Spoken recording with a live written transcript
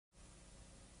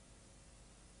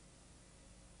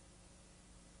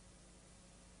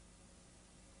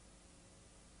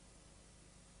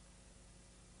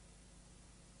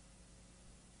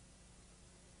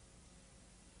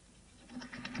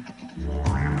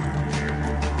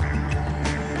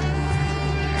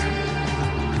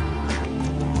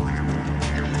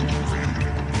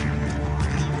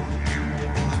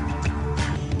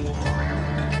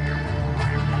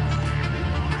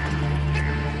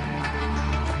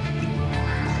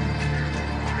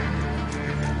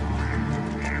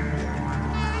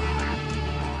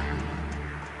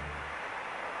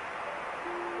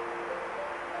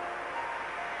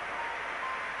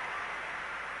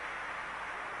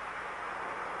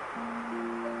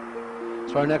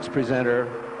So our next presenter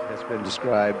has been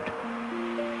described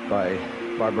by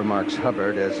Barbara Marx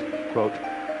Hubbard as, quote,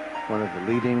 one of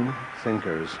the leading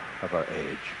thinkers of our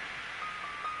age.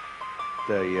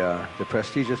 The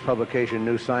prestigious publication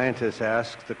New Scientist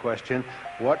asks the question,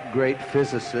 what great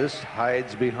physicist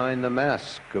hides behind the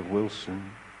mask of Wilson?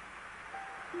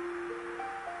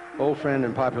 Old friend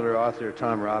and popular author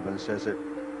Tom Robbins says that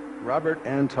Robert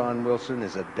Anton Wilson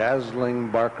is a dazzling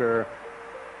barker,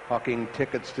 hawking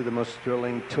tickets to the most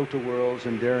thrilling tilt-a-whirls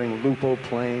and daring lupo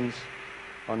planes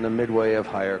on the midway of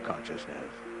higher consciousness.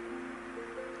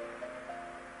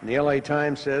 And the LA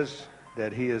Times says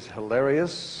that he is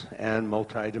hilarious and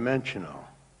multidimensional.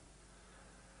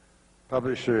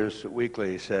 Publishers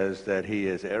Weekly says that he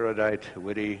is erudite,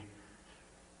 witty,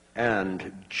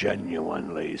 and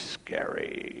genuinely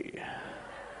scary.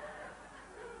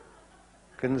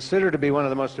 Considered to be one of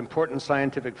the most important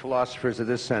scientific philosophers of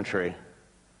this century,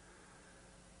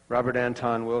 Robert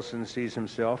Anton Wilson sees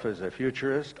himself as a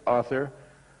futurist, author,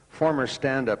 former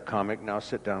stand-up comic, now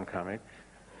sit-down comic.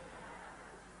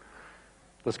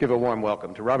 Let's give a warm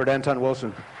welcome to Robert Anton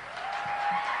Wilson.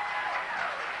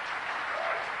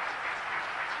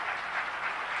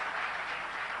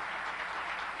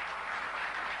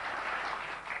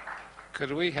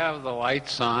 Could we have the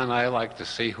lights on? I like to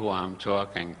see who I'm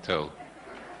talking to.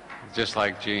 Just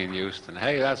like Gene Houston.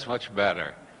 Hey, that's much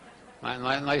better.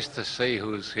 Nice to see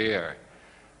who's here.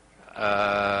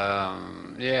 I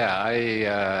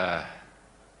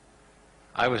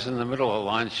was in the middle of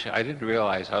lunch. I didn't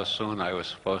realize how soon I was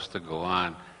supposed to go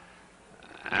on.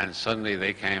 And suddenly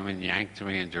they came and yanked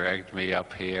me and dragged me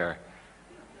up here.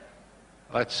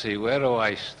 Let's see, where do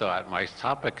I start? My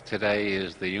topic today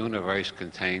is the universe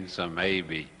contains a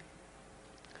maybe.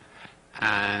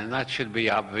 And that should be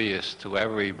obvious to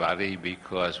everybody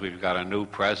because we've got a new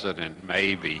president,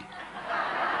 maybe.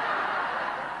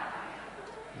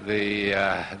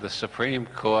 The Supreme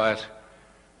Court,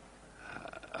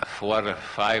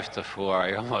 5-4,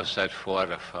 I almost said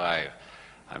 4-5.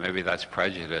 Maybe that's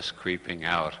prejudice creeping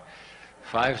out.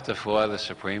 5-4, the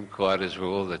Supreme Court has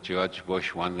ruled that George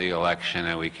Bush won the election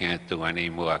and we can't do any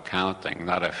more counting,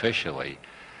 not officially.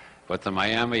 But the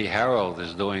Miami Herald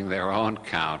is doing their own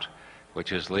count,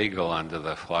 which is legal under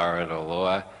the Florida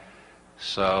law.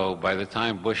 So by the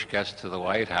time Bush gets to the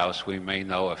White House, we may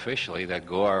know officially that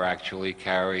Gore actually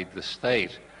carried the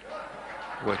state,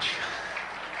 which...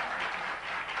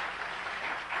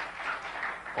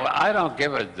 Well, I don't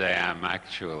give a damn,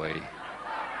 actually.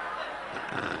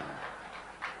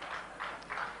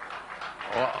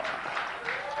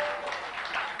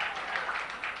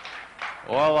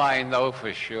 All I know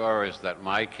for sure is that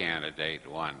my candidate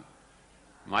won.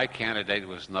 My candidate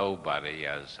was nobody,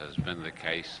 as has been the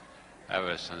case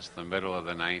ever since the middle of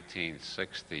the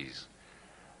 1960s.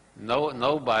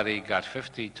 Nobody got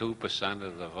 52%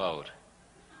 of the vote.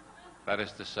 That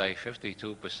is to say,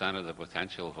 52% of the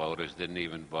potential voters didn't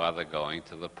even bother going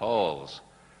to the polls.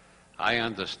 I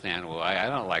understand why. I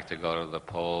don't like to go to the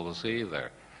polls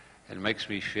either. It makes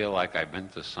me feel like I've been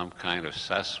to some kind of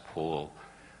cesspool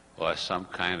or some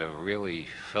kind of really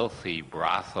filthy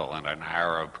brothel in an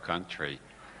Arab country.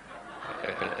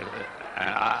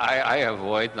 I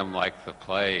avoid them like the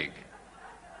plague.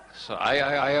 So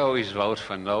I always vote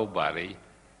for nobody.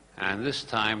 And this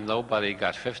time, nobody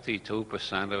got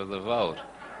 52% of the vote.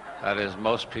 That is,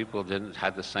 most people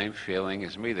had the same feeling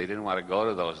as me. They didn't want to go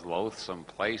to those loathsome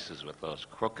places with those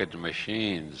crooked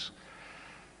machines.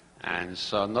 And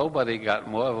so nobody got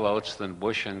more votes than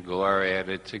Bush and Gore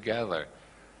added together.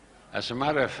 As a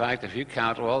matter of fact, if you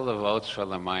count all the votes for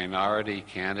the minority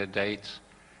candidates,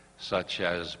 such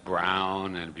as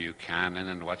Brown and Buchanan,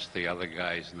 and what's the other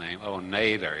guy's name? Oh,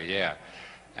 Nader, yeah.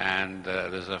 And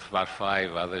there's about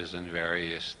 5 others in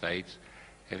various states.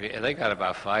 They got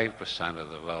about 5% of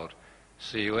the vote.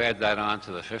 So you add that on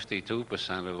to the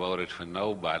 52% who voted for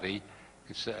nobody.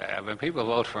 When people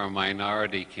vote for a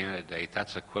minority candidate,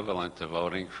 that's equivalent to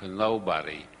voting for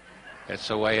nobody. It's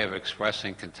a way of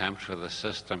expressing contempt for the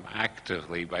system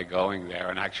actively by going there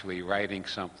and actually writing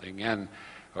something in,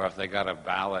 or if they got a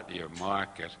ballot, you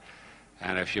mark it.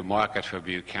 And if you mark it for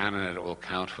Buchanan, it will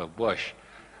count for Bush.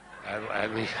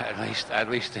 At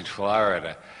least in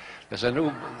Florida. There's a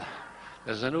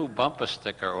new bumper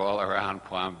sticker all around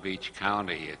Palm Beach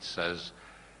County. It says,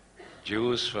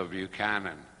 Jews for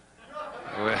Buchanan.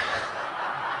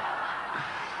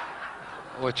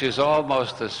 Which is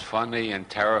almost as funny and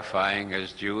terrifying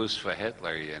as Jews for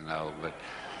Hitler, you know.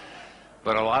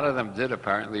 But a lot of them did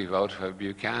apparently vote for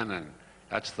Buchanan.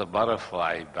 That's the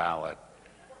butterfly ballot.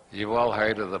 You've all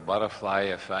heard of the butterfly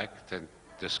effect and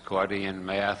Discordian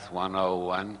Math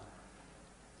 101?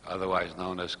 otherwise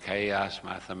known as chaos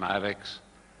mathematics.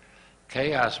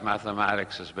 Chaos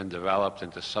mathematics has been developed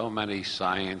into so many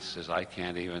sciences, I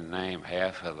can't even name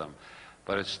half of them.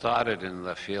 But it started in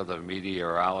the field of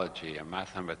meteorology. A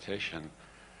mathematician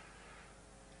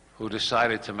who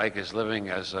decided to make his living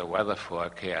as a weather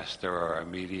forecaster or a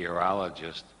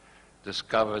meteorologist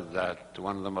discovered that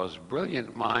one of the most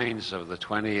brilliant minds of the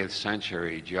 20th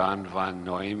century, John von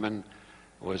Neumann,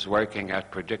 was working at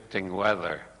predicting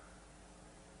weather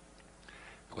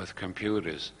with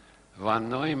computers. Von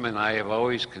Neumann I have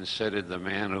always considered the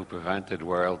man who prevented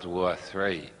World War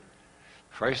III.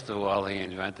 First of all, he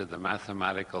invented the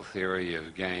mathematical theory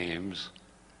of games,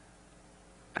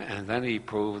 and then he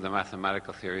proved the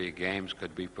mathematical theory of games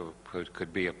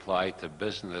could be applied to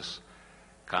business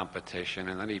competition,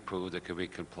 and then he proved it could be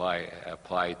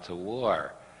applied to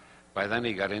war. By then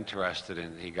he got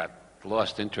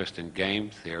lost interest in game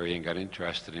theory and got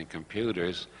interested in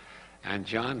computers, and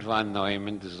John von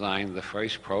Neumann designed the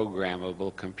first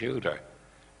programmable computer.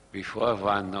 Before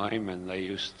von Neumann, they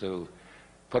used to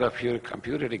put a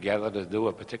computer together to do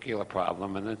a particular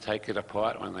problem and then take it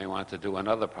apart when they want to do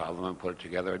another problem and put it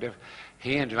together.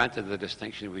 He invented the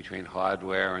distinction between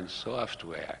hardware and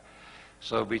software.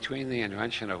 So between the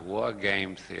invention of war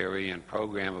game theory and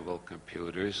programmable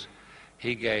computers,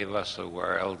 he gave us a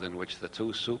world in which the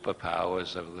two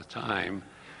superpowers of the time,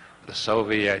 the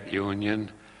Soviet Union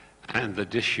and the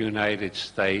disunited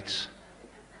States,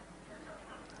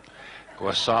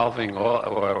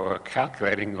 were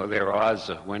calculating their odds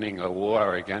of winning a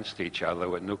war against each other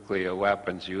with nuclear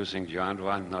weapons using John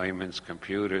von Neumann's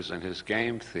computers and his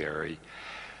game theory.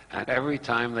 And every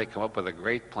time they come up with a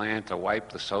great plan to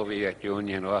wipe the Soviet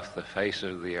Union off the face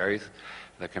of the earth,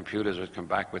 the computers would come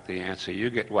back with the answer, you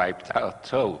get wiped out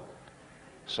too.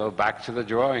 So back to the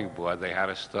drawing board, they had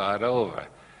to start over.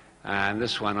 And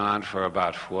this went on for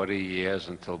about 40 years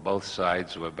until both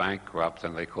sides were bankrupt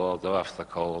and they called off the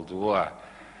Cold War.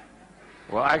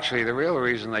 Well, actually, the real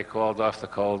reason they called off the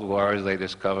Cold War is they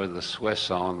discovered the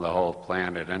Swiss owned the whole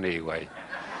planet anyway.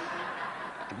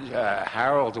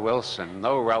 Harold Wilson,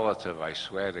 no relative, I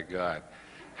swear to God.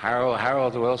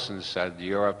 Harold Wilson said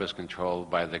Europe is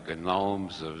controlled by the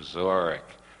gnomes of Zurich.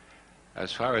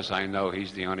 As far as I know,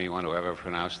 he's the only one who ever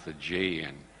pronounced the G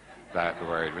in that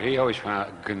word. He always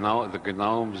found the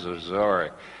gnomes of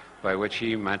Zurich, by which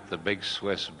he meant the big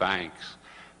Swiss banks.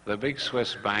 The big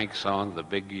Swiss banks owned the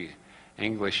big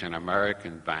English and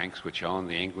American banks, which own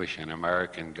the English and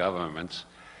American governments,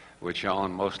 which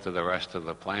own most of the rest of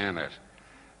the planet.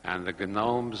 And the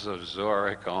gnomes of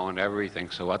Zurich own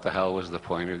everything, so what the hell was the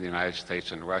point of the United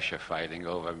States and Russia fighting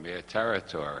over mere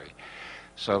territory?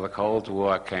 So the Cold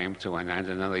War came to an end,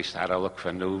 and then they started to look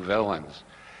for new villains.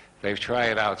 They've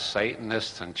tried out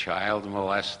Satanists and child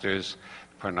molesters,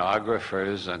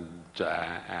 pornographers,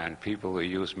 and people who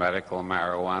use medical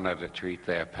marijuana to treat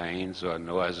their pains or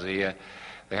nausea.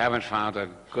 They haven't found a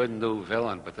good new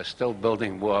villain, but they're still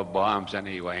building more bombs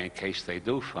anyway in case they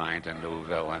do find a new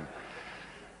villain.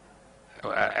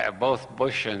 Both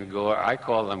Bush and Gore, I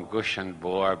call them Gush and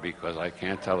Bohr because I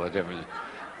can't tell the difference.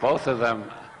 Both of them,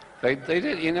 they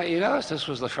did, you notice this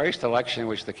was the first election in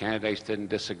which the candidates didn't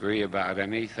disagree about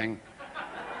anything.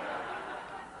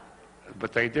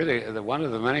 But they did it. One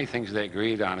of the many things they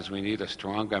agreed on is we need a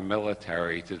stronger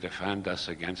military to defend us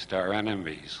against our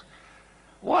enemies.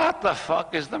 What the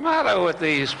fuck is the matter with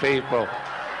these people?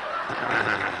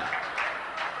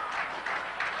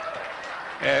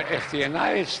 If the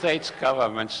United States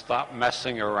government stopped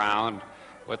messing around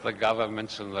with the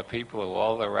governments and the people of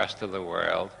all the rest of the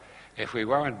world, if we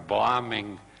weren't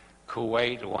bombing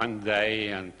Kuwait one day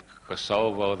and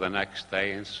Kosovo the next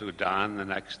day and Sudan the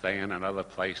next day and another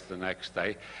place the next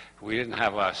day, if we didn't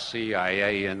have our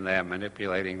CIA in there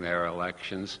manipulating their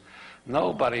elections,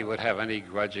 nobody would have any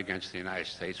grudge against the United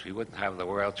States. We wouldn't have the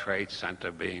World Trade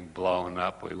Center being blown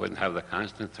up. We wouldn't have the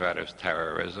constant threat of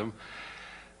terrorism.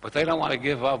 But they don't want to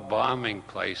give up bombing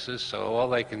places, so all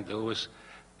they can do is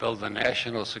build a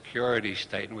national security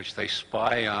state in which they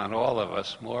spy on all of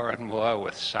us more and more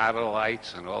with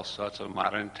satellites and all sorts of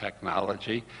modern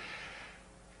technology,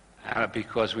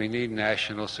 because we need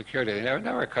national security. It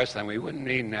never occurs to them we wouldn't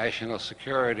need national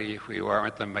security if we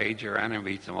weren't the major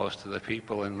enemy to most of the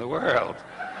people in the world.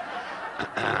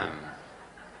 I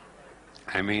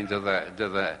mean,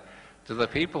 do the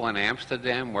people in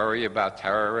Amsterdam worry about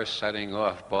terrorists setting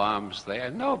off bombs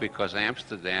there? No, because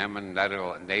Amsterdam and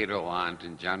Nederland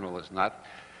in general is not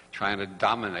trying to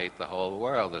dominate the whole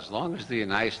world. As long as the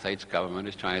United States government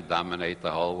is trying to dominate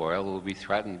the whole world, we'll be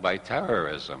threatened by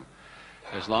terrorism.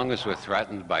 As long as we're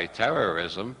threatened by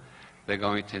terrorism, they're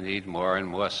going to need more and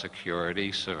more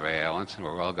security, surveillance, and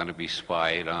we're all going to be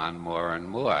spied on more and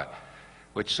more,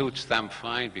 which suits them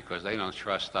fine because they don't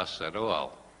trust us at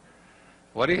all.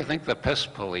 What do you think the piss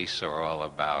police are all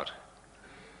about?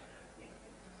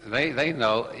 They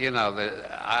know, you know,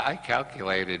 I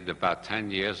calculated about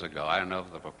 10 years ago, I don't know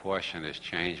if the proportion has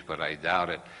changed, but I doubt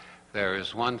it, there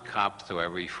is one cop to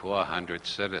every 400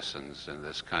 citizens in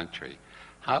this country.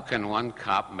 How can one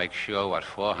cop make sure what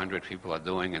 400 people are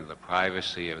doing in the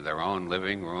privacy of their own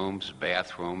living rooms,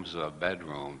 bathrooms, or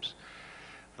bedrooms?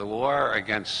 The war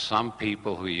against some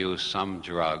people who use some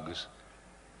drugs,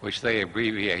 which they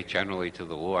abbreviate generally to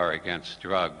the war against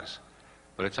drugs,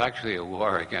 but it's actually a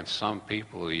war against some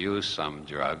people who use some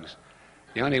drugs.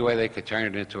 The only way they could turn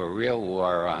it into a real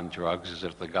war on drugs is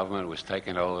if the government was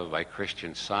taken over by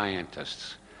Christian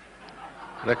Scientists.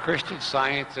 The Christian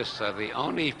Scientists are the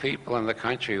only people in the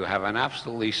country who have an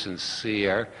absolutely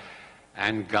sincere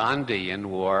and Gandhian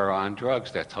war on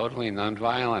drugs. They're totally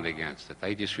nonviolent against it.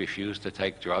 They just refuse to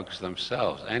take drugs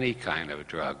themselves, any kind of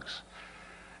drugs.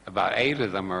 About 8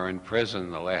 of them are in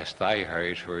prison, the last I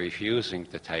heard, for refusing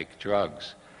to take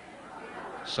drugs.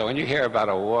 So when you hear about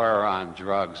a war on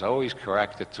drugs, always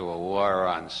correct it to a war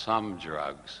on some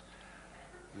drugs.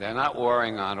 They're not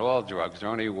warring on all drugs. They're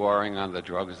only warring on the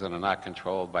drugs that are not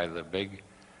controlled by the big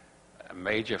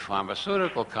major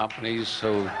pharmaceutical companies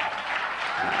who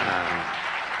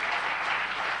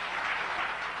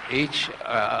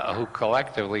who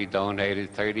collectively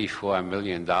donated $34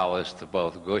 million to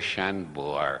both Gush and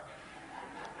Bohr,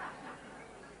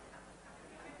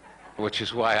 which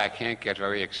is why I can't get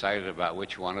very excited about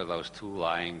which one of those two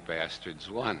lying bastards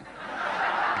won.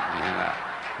 You know,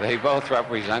 they both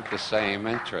represent the same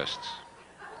interests.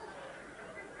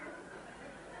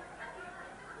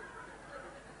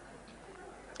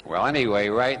 Well, anyway,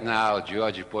 right now,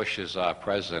 George Bush is our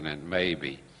president,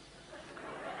 maybe.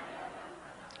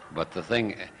 But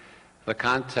the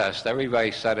contest,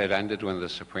 everybody said it ended when the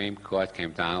Supreme Court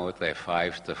came down with their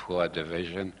 5-4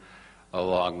 division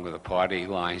along the party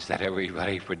lines that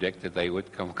everybody predicted they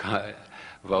would come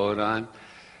vote on.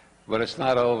 But it's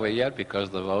not over yet because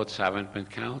the votes haven't been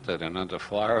counted. And under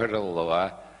Florida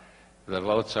law, the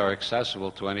votes are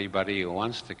accessible to anybody who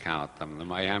wants to count them. The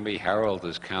Miami Herald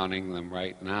is counting them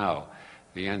right now.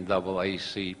 The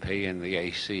NAACP and the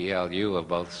ACLU have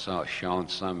both shown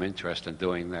some interest in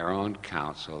doing their own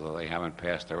counts, although they haven't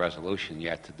passed a resolution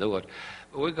yet to do it.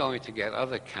 But we're going to get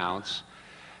other counts,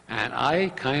 and I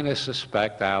kind of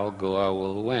suspect Al Gore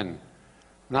will win.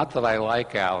 Not that I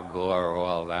like Al Gore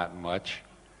all that much,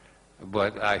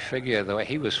 but I figure the way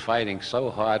he was fighting so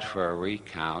hard for a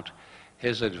recount,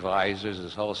 his advisors,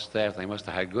 his whole staff, they must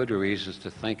have had good reasons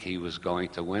to think he was going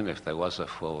to win if there was a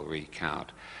full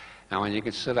recount. Now, when you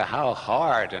consider how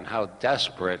hard and how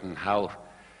desperate and how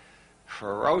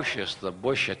ferocious the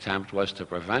Bush attempt was to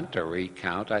prevent a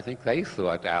recount, I think they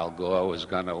thought Al Gore was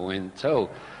going to win too.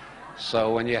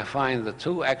 So when you find the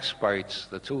two experts,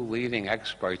 the two leading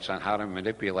experts on how to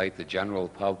manipulate the general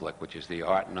public, which is the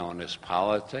art known as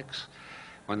politics,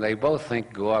 when they both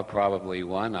think Gore probably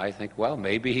won, I think, well,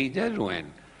 maybe he did win.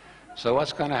 So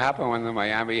what's going to happen when the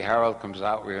Miami Herald comes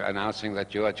out announcing that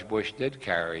George Bush did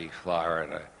carry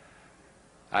Florida?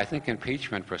 I think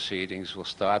impeachment proceedings will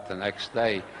start the next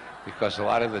day because a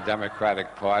lot of the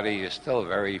Democratic Party is still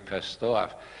very pissed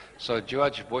off. So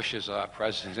George Bush is our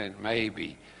president,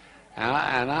 maybe.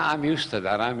 And I'm used to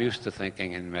that. I'm used to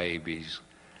thinking in maybes.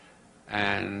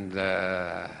 And,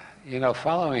 you know,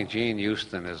 following Jean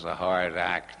Houston is a hard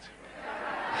act.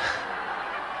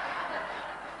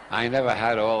 I never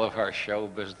had all of her show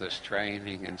business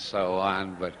training and so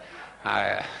on, but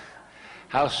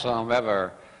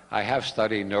howsoever, I have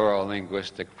studied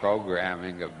neuro-linguistic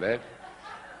programming a bit,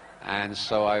 and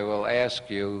so I will ask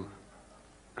you,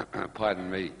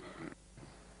 pardon me,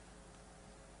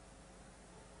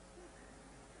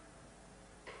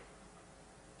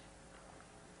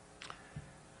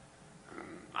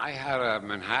 I had a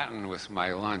Manhattan with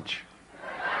my lunch.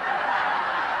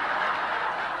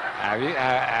 Have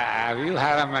you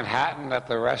had a Manhattan at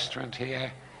the restaurant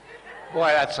here? Boy,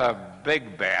 that's a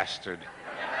big bastard.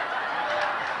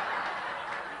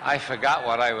 I forgot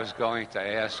what I was going to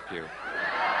ask you.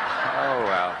 Oh,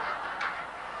 well.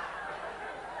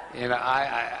 You know,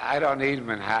 I don't need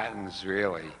Manhattans,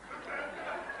 really.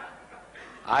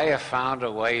 I have found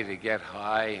a way to get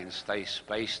high and stay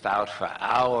spaced out for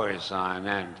hours on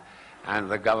end, and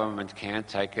the government can't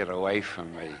take it away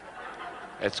from me.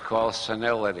 It's called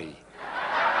senility.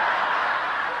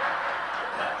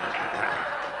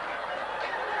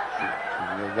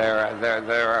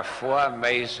 There are 4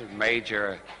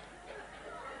 major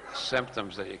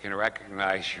symptoms that you can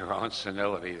recognize your own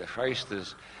senility. The first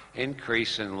is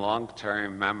increase in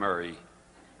long-term memory.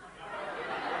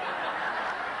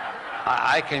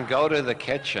 I can go to the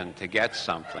kitchen to get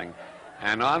something,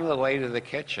 and on the way to the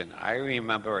kitchen, I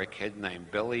remember a kid named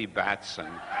Billy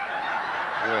Batson,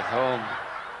 with whom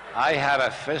I had a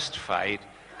fist fight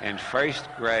in first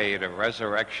grade of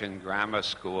Resurrection Grammar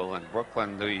School in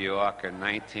Brooklyn, New York in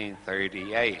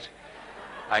 1938.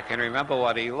 I can remember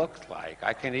what he looked like.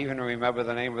 I can even remember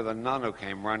the name of the nun who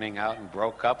came running out and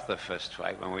broke up the fist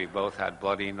fight when we both had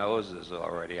bloody noses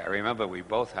already. I remember we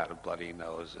both had bloody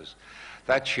noses.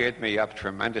 That cheered me up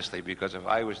tremendously, because if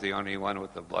I was the only one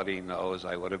with the bloody nose,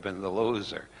 I would have been the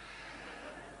loser.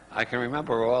 I can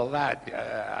remember all that.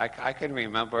 I can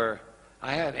remember,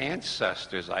 I had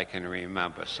ancestors I can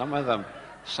remember. Some of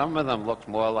them looked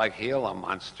more like Gila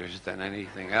monsters than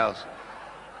anything else.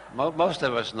 Most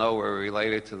of us know we're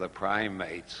related to the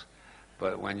primates,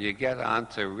 but when you get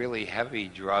onto really heavy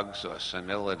drugs or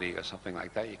senility or something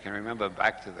like that, you can remember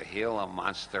back to the Gila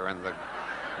monster and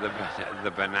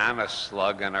the banana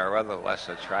slug and our other less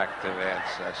attractive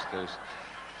ancestors.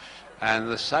 And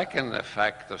the second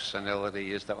effect of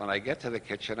senility is that when I get to the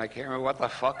kitchen, I can't remember what the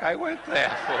fuck I went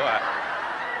there for.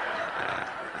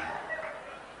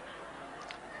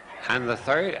 And the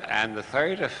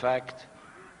third effect,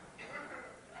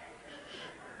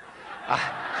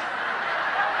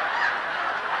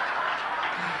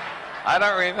 I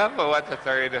don't remember what the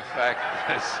third effect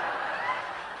is.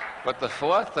 But the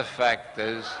fourth effect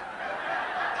is,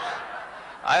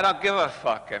 I don't give a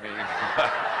fuck anymore.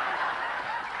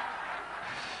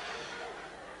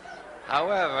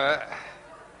 However,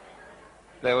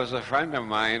 there was a friend of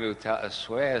mine who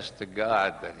swears to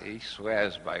God that he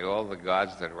swears by all the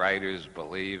gods that writers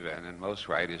believe in, and most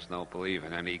writers don't believe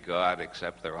in any god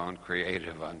except their own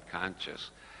creative unconscious.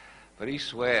 But he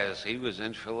swears he was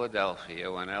in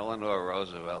Philadelphia when Eleanor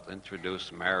Roosevelt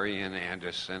introduced Marian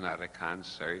Anderson at a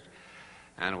concert.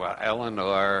 And while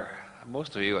Eleanor,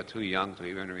 most of you are too young to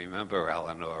even remember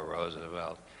Eleanor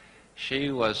Roosevelt, she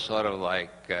was sort of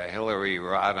like Hillary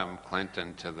Rodham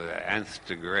Clinton to the nth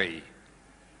degree.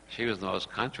 She was the most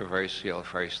controversial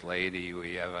first lady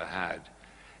we ever had.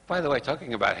 By the way,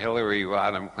 talking about Hillary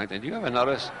Rodham Clinton, do you ever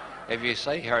notice if you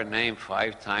say her name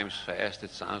 5 times fast, it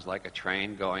sounds like a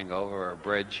train going over a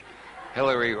bridge?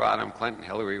 Hillary Rodham Clinton,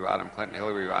 Hillary Rodham Clinton,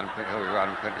 Hillary Rodham Clinton, Hillary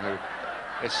Rodham Clinton, Hillary.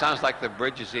 It sounds like the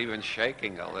bridge is even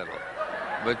shaking a little.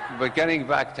 But getting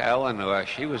back to Eleanor,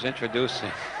 she was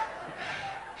introducing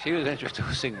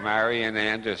Marian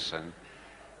Anderson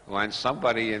when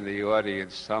somebody in the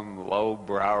audience, some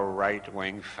lowbrow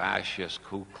right-wing fascist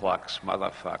Ku Klux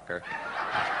motherfucker,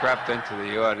 crept into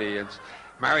the audience.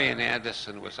 Marian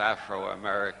Anderson was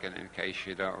Afro-American, in case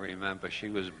you don't remember. She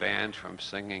was banned from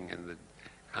singing in the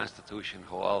Constitution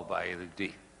Hall by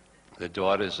the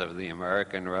Daughters of the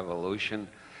American Revolution,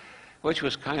 which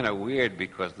was kind of weird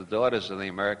because the Daughters of the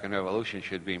American Revolution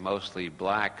should be mostly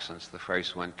black, since the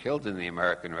first one killed in the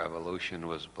American Revolution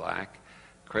was black.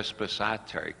 Crispus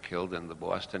Attucks, killed in the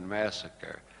Boston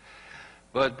Massacre.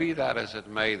 But be that as it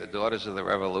may, the Daughters of the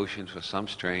Revolution, for some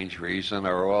strange reason,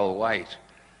 are all white.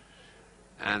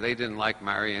 And they didn't like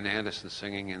Marian Anderson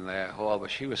singing in their hall,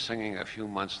 but she was singing a few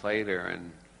months later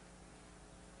in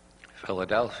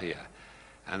Philadelphia.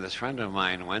 And this friend of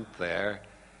mine went there,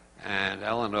 and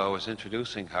Eleanor was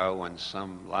introducing her when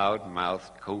some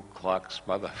loud-mouthed Ku Klux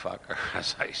motherfucker,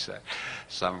 as I said,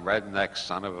 some redneck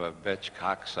son of a bitch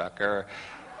cocksucker.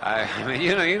 I mean,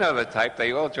 you know the type.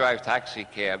 They all drive taxi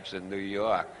cabs in New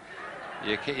York.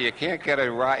 You can't get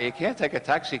you can't take a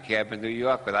taxi cab in New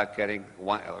York without getting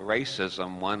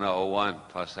racism 101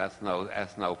 plus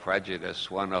ethno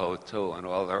prejudice 102 and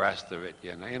all the rest of it.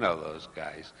 You know those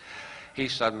guys. He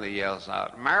suddenly yells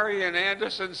out, "Marian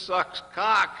Anderson sucks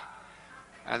cock,"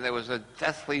 and there was a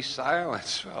deathly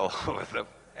silence fell over them.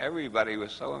 Everybody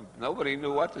was nobody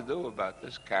knew what to do about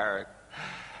this character.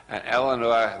 And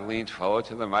Eleanor leaned forward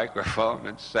to the microphone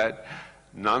and said,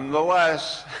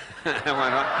 "Nonetheless," and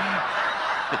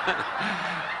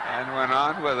went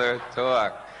on with her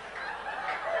talk.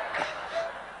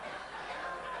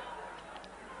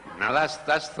 Now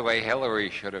that's the way Hillary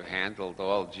should have handled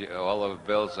all of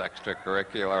Bill's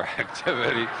extracurricular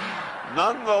activity.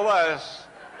 Nonetheless,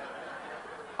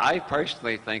 I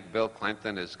personally think Bill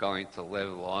Clinton is going to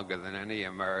live longer than any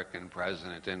American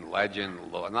president in legend,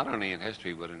 not only in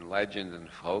history, but in legend and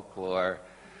folklore.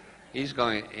 He's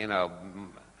going,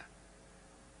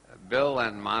 Bill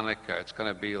and Monica, it's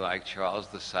going to be like Charles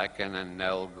II and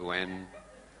Nell Gwynn,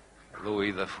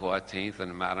 Louis XIV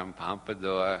and Madame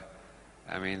Pompadour.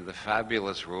 I mean, the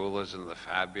fabulous rulers and the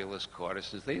fabulous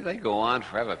courtesans, they go on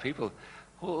forever. People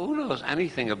Who knows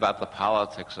anything about the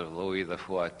politics of Louis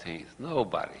XIV?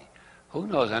 Nobody. Who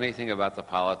knows anything about the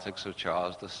politics of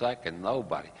Charles II?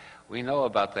 Nobody. We know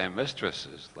about their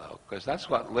mistresses, though, because that's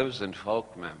what lives in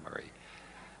folk memory.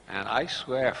 And I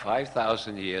swear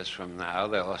 5,000 years from now,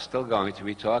 they're still going to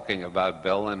be talking about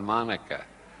Bill and Monica.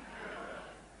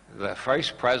 The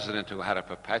first president who had a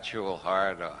perpetual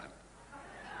hard-on.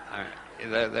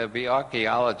 There'll be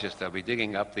archaeologists, they'll be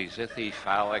digging up these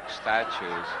ithy-phallic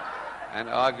statues and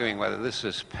arguing whether this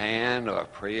is Pan or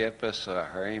Priapus or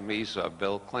Hermes or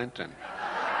Bill Clinton.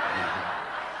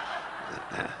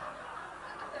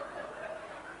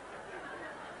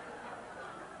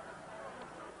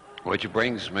 Which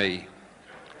brings me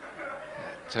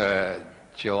to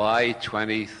July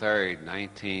 23rd,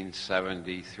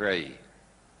 1973.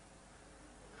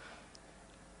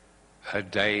 A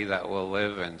day that will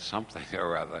live in something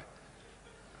or other.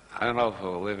 I don't know if it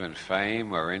will live in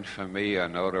fame or infamy or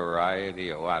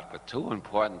notoriety or what, but two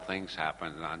important things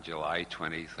happened on July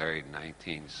 23rd,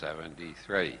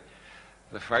 1973.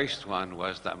 The first one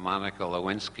was that Monica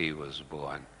Lewinsky was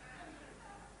born.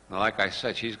 Now, like I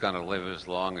said, she's going to live as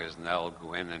long as Nell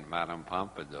Gwyn and Madame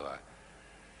Pompadour.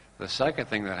 The second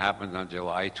thing that happened on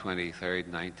July 23rd,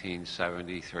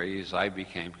 1973 is I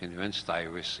became convinced I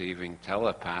was receiving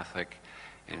telepathic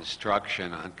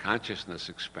instruction on consciousness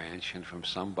expansion from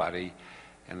somebody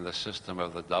in the system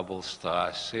of the double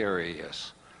star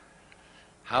Sirius.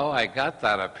 How I got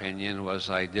that opinion was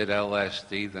I did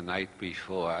LSD the night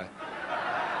before,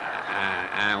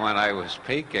 and when I was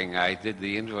peaking, I did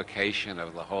the invocation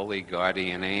of the Holy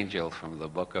Guardian Angel from the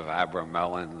book of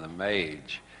Abramelin the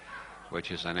Mage,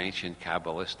 which is an ancient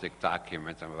Kabbalistic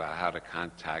document about how to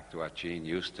contact what Gene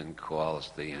Houston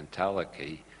calls the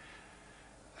entelechy.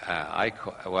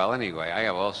 Well, anyway, I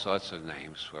have all sorts of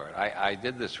names for it. I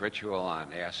did this ritual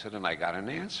on acid, and I got an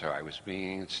answer. I was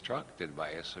being instructed by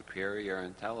a superior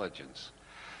intelligence.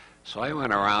 So I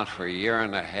went around for a year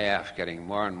and a half getting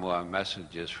more and more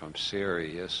messages from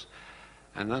Sirius,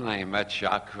 and then I met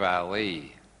Jacques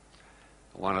Vallée,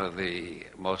 one of the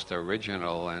most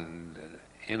original and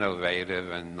innovative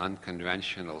and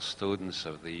unconventional students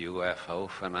of the UFO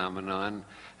phenomenon,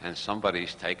 and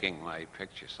somebody's taking my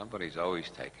picture. Somebody's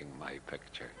always taking my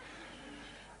picture.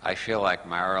 I feel like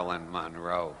Marilyn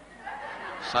Monroe.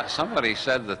 Somebody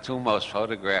said the two most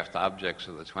photographed objects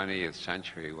of the 20th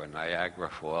century were Niagara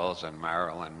Falls and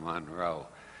Marilyn Monroe.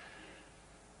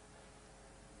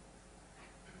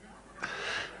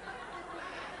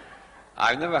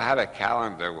 I've never had a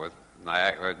calendar with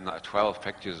 12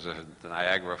 pictures of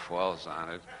Niagara Falls on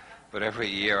it, but every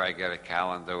year I get a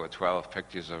calendar with 12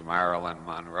 pictures of Marilyn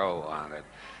Monroe on it.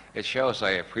 It shows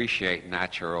I appreciate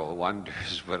natural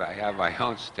wonders, but I have my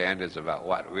own standards about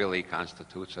what really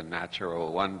constitutes a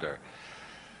natural wonder.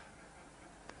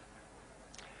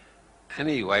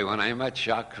 Anyway, when I met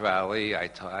Jacques Vallée,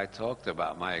 I talked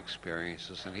about my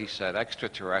experiences, and he said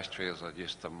extraterrestrials are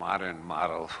just the modern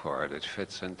model for it. It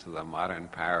fits into the modern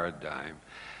paradigm.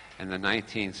 In the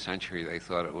 19th century, they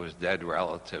thought it was dead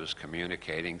relatives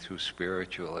communicating through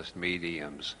spiritualist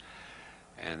mediums.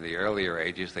 In the earlier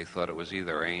ages, they thought it was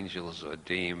either angels or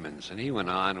demons. And he went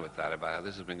on with that about how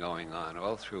this has been going on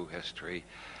all through history.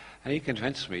 And he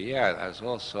convinced me, yeah, there's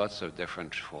all sorts of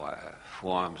different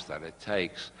forms that it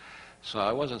takes. So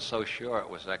I wasn't so sure it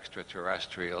was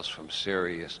extraterrestrials from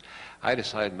Sirius. I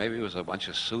decided maybe it was a bunch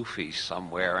of Sufis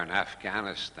somewhere in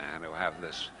Afghanistan who have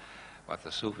this, what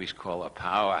the Sufis call a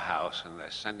powerhouse, and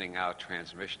they're sending out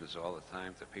transmissions all the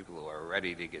time to people who are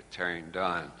ready to get turned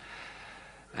on.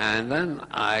 And then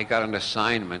I got an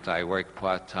assignment. I work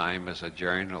part-time as a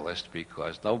journalist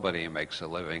because nobody makes a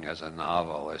living as a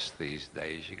novelist these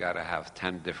days. You got to have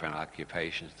 10 different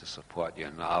occupations to support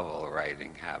your novel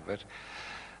writing habit.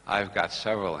 I've got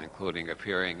several, including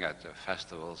appearing at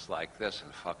festivals like this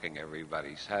and fucking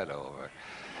everybody's head over.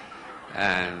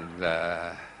 And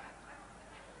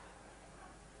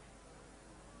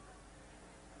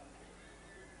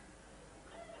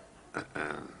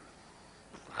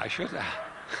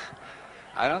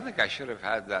I don't think I should have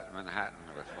had that Manhattan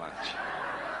with lunch.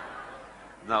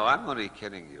 No, I'm only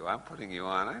kidding you. I'm putting you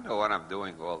on. I know what I'm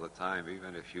doing all the time,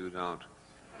 even if you don't.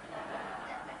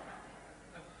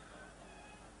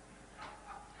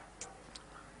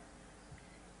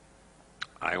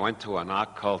 I went to an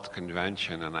occult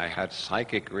convention, and I had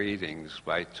psychic readings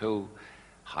by two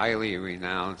highly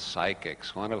renowned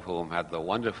psychics, one of whom had the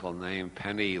wonderful name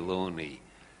Penny Looney.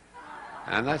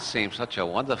 And that seemed such a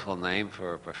wonderful name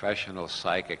for a professional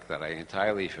psychic that I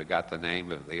entirely forgot the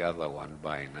name of the other one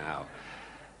by now.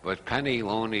 But Penny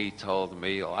Looney told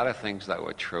me a lot of things that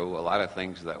were true, a lot of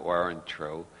things that weren't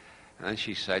true. And then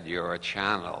she said, "You're a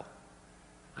channel."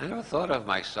 I never thought of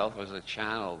myself as a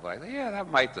channel, but yeah,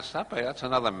 that's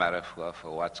another metaphor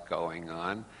for what's going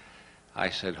on.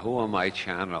 I said, who am I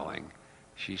channeling?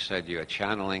 She said, you're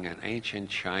channeling an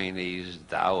ancient Chinese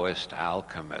Taoist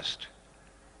alchemist.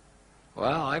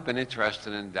 Well, I've been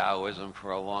interested in Taoism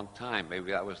for a long time. Maybe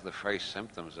that was the first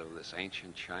symptoms of this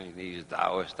ancient Chinese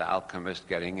Taoist alchemist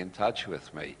getting in touch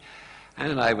with me.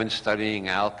 And I've been studying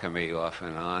alchemy off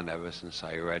and on ever since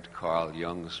I read Carl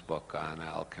Jung's book on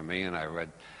alchemy, and I read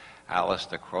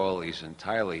Aleister Crowley's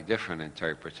entirely different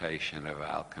interpretation of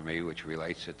alchemy, which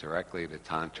relates it directly to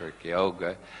tantric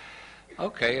yoga.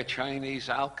 Okay, a Chinese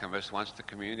alchemist wants to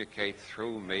communicate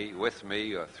through me, with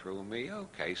me, or through me.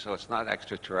 Okay, so it's not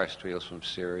extraterrestrials from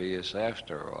Sirius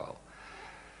after all.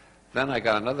 Then I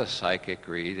got another psychic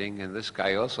reading, and this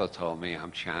guy also told me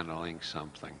I'm channeling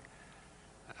something,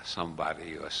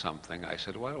 somebody or something. I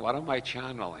said, what am I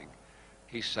channeling?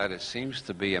 He said, it seems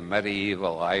to be a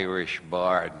medieval Irish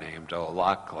bard named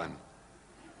O'Loughlin.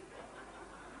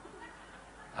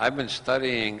 I've been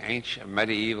studying ancient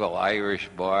medieval Irish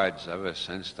bards ever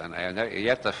since then. I have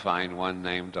yet to find one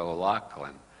named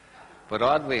O'Loughlin. But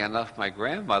oddly enough, my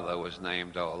grandmother was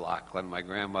named O'Loughlin, my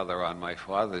grandmother on my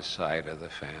father's side of the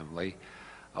family.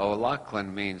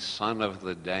 O'Loughlin means son of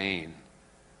the Dane,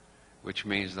 which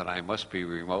means that I must be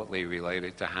remotely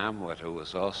related to Hamlet, who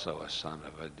was also a son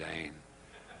of a Dane,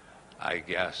 I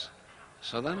guess.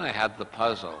 So then I had the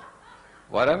puzzle.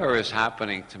 Whatever is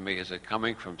happening to me, is it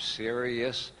coming from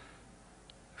Sirius,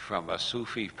 from a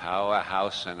Sufi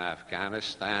powerhouse in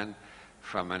Afghanistan,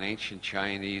 from an ancient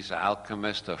Chinese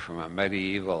alchemist, or from a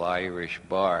medieval Irish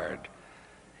bard?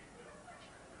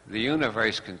 The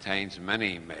universe contains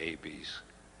many maybes.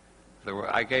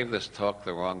 I gave this talk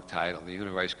the wrong title. The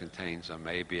universe contains a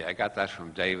maybe. I got that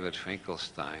from David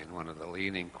Finkelstein, one of the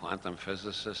leading quantum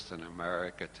physicists in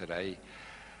America today.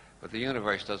 But the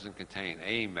universe doesn't contain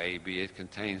a maybe, it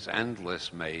contains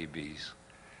endless maybes.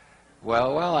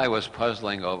 Well, while I was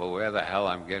puzzling over where the hell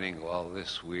I'm getting all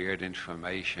this weird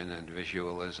information and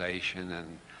visualization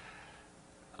and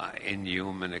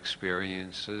inhuman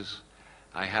experiences,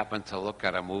 I happened to look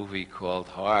at a movie called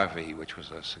Harvey, which was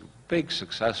a big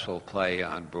successful play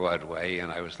on Broadway,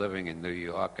 and I was living in New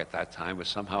York at that time, but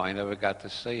somehow I never got to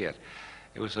see it.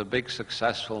 It was a big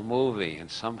successful movie,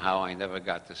 and somehow I never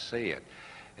got to see it.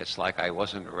 It's like I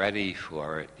wasn't ready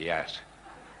for it yet.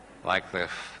 Like the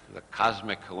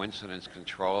Cosmic Coincidence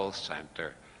Control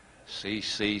Center,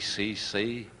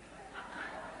 CCCC,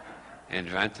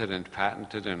 invented and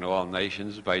patented in all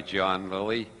nations by John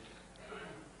Lilly.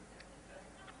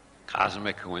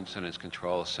 Cosmic Coincidence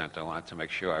Control Center. I wanted to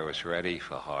make sure I was ready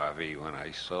for Harvey when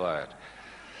I saw it.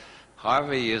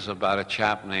 Harvey is about a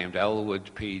chap named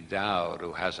Elwood P. Dowd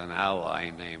who has an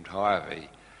ally named Harvey.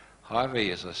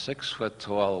 Harvey is a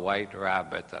 6-foot-tall white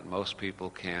rabbit that most people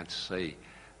can't see.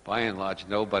 By and large,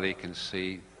 nobody can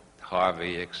see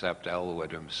Harvey except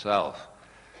Elwood himself.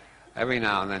 Every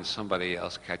now and then somebody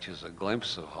else catches a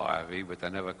glimpse of Harvey, but they're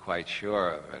never quite sure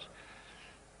of it.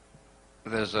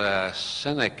 There's a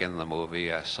cynic in the movie,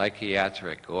 a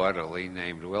psychiatric orderly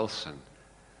named Wilson,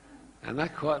 and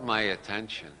that caught my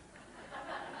attention.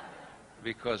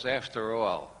 Because after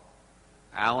all,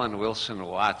 Alan Wilson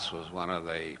Watts was one of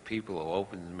the people who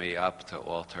opened me up to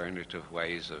alternative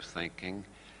ways of thinking.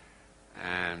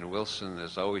 And Wilson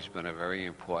has always been a very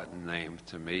important name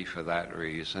to me for that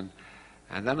reason.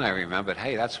 And then I remembered,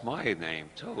 hey, that's my name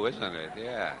too, isn't it?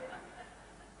 Yeah.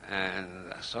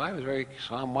 And so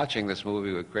I'm watching this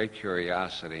movie with great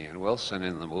curiosity. And Wilson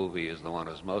in the movie is the one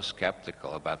who's most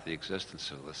skeptical about the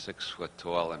existence of the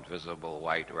 6-foot-tall invisible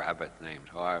white rabbit named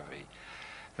Harvey.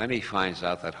 Then he finds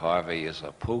out that Harvey is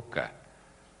a puka.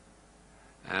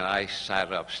 And I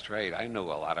sat up straight. I knew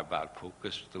a lot about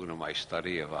pukas due to my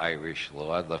study of Irish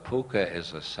law. The puka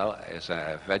is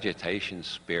a vegetation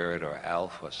spirit or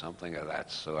elf or something of that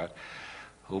sort,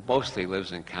 who mostly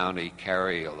lives in County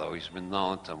Kerry, although he's been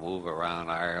known to move around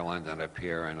Ireland and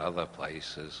appear in other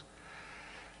places.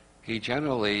 He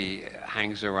generally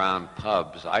hangs around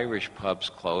pubs. Irish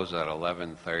pubs close at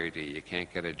 11:30. You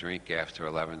can't get a drink after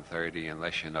 11:30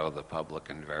 unless you know the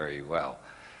publican very well.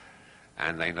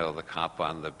 And they know the cop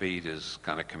on the beat is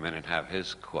going to come in and have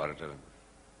his quarter to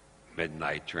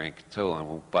midnight drink too and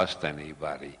won't bust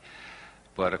anybody.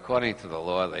 But according to the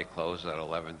law, they close at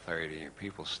 11:30 and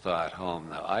people start home.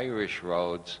 Now, Irish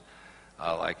roads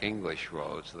are like English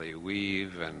roads. They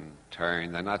weave and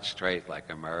turn. They're not straight like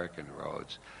American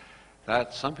roads.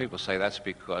 Some people say that's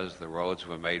because the roads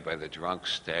were made by the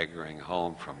drunks staggering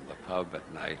home from the pub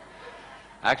at night.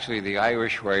 Actually, the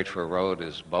Irish word for road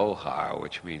is bohar,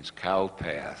 which means cow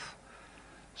path.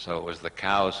 So it was the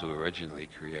cows who originally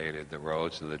created the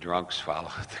roads, and the drunks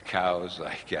followed the cows,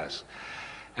 I guess.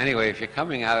 Anyway, if you're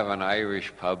coming out of an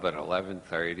Irish pub at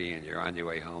 11:30 and you're on your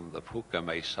way home, the puka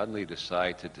may suddenly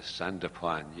decide to descend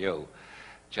upon you.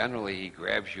 Generally, he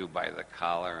grabs you by the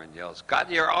collar and yells,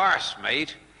 "Got your arse,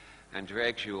 mate!" and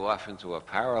drags you off into a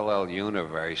parallel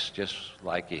universe, just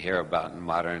like you hear about in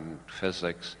modern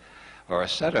physics, or a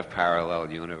set of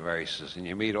parallel universes, and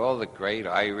you meet all the great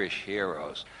Irish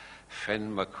heroes,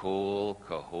 Finn McCool,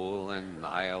 Cahoolin,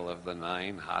 Niall of the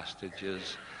Nine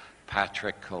Hostages,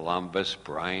 Patrick Columbus,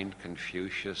 Brian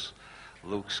Confucius,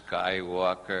 Luke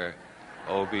Skywalker,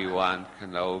 Obi-Wan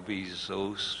Kenobi,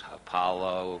 Zeus,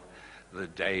 Apollo, the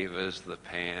Devas, the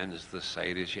Pans, the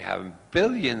Satyrs. You have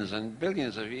billions and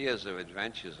billions of years of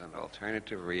adventures and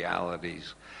alternative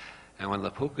realities. And when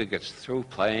the puka gets through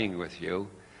playing with you,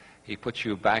 he puts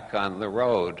you back on the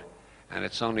road. And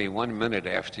it's only 1 minute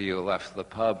after you left the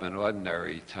pub in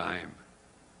ordinary time.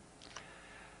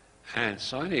 And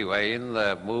so anyway, in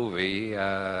the movie,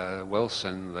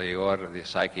 Wilson, the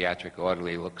psychiatric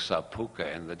orderly, looks up puka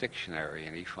in the dictionary,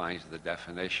 and he finds the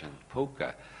definition.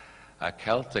 Puka, a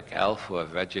Celtic elf or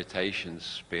vegetation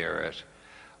spirit,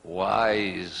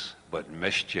 wise but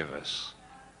mischievous,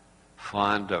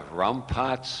 fond of rum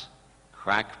pots,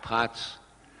 crackpots,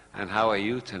 and how are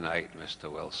you tonight, Mr.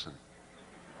 Wilson?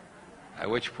 At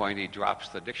which point he drops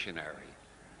the dictionary,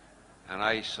 and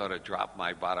I sort of drop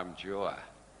my bottom jaw.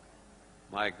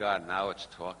 My God, now it's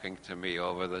talking to me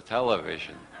over the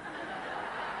television.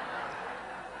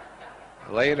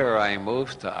 Later, I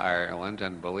moved to Ireland,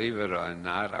 and believe it or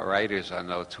not, writers are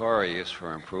notorious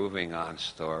for improving on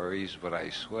stories, but I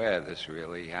swear this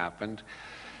really happened.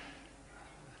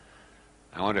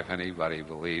 I wonder if anybody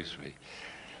believes me.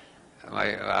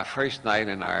 My first night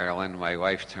in Ireland, my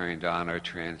wife turned on her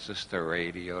transistor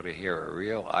radio to hear a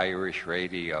real Irish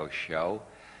radio show.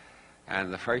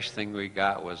 And the first thing we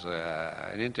got was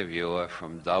an interviewer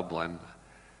from Dublin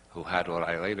who had what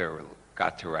I later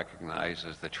got to recognize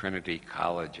as the Trinity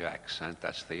College accent.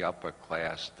 That's the upper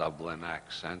class Dublin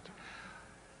accent.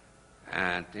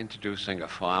 And introducing a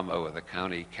farmer with a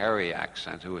County Kerry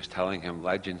accent who was telling him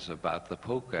legends about the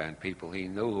puka and people he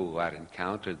knew who had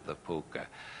encountered the puka.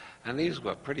 And these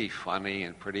were pretty funny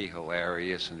and pretty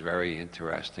hilarious and very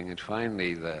interesting. And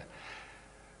finally,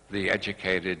 the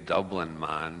educated Dublin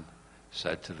man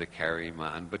said to the Kerry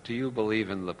man, "But do you believe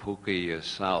in the puka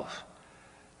yourself?"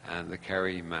 And the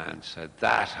Kerry man said,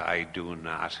 "That I do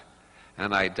not,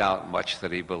 and I doubt much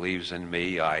that he believes in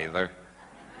me either."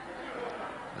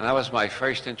 And that was my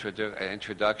first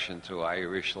introduction to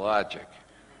Irish logic.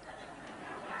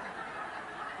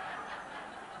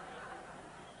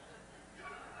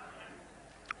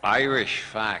 Irish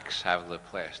facts have the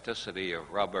plasticity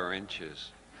of rubber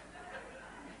inches.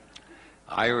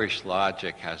 Irish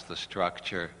logic has the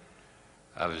structure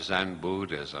of Zen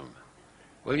Buddhism.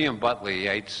 William Butler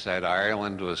Yeats said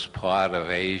Ireland was part of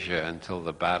Asia until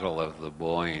the Battle of the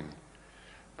Boyne.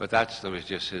 But that was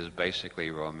just his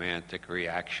basically romantic,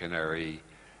 reactionary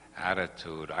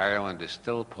attitude. Ireland is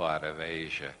still part of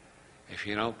Asia. If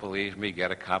you don't believe me, get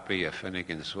a copy of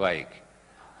Finnegan's Wake.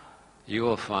 You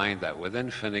will find that within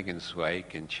Finnegan's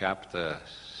Wake, in chapter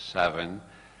 7,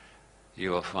 you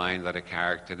will find that a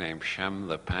character named Shem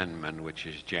the Penman, which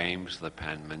is James the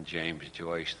Penman, James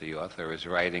Joyce, the author, is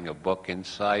writing a book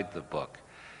inside the book.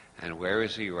 And where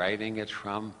is he writing it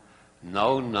from?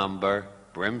 No Number,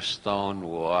 Brimstone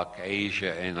Walk,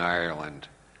 Asia in Ireland.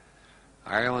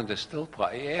 Ireland is still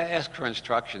part. Ask for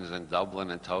instructions in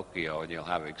Dublin and Tokyo, and you'll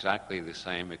have exactly the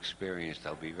same experience.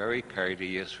 They'll be very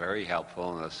courteous, very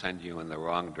helpful, and they'll send you in the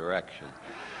wrong direction.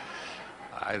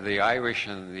 The Irish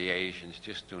and the Asians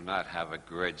just do not have a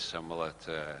grid similar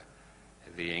to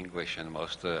the English and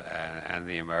and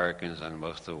the Americans and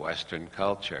most of Western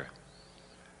culture.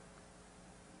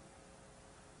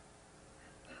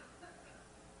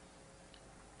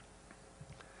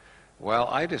 Well,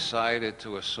 I decided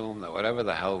to assume that whatever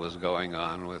the hell was going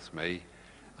on with me,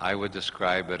 I would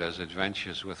describe it as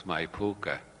adventures with my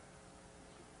puka.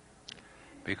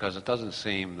 Because it doesn't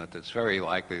seem that it's very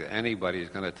likely that anybody is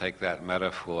going to take that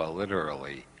metaphor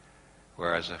literally.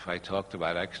 Whereas if I talked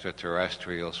about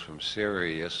extraterrestrials from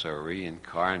Sirius or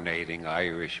reincarnating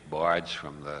Irish bards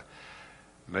from the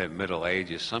Middle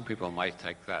Ages, some people might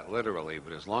take that literally.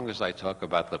 But as long as I talk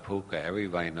about the puka,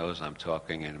 everybody knows I'm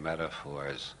talking in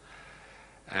metaphors.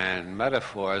 And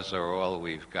metaphors are all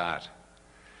we've got.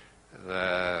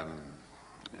 The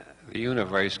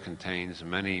universe contains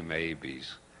many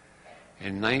maybes.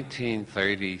 In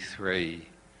 1933,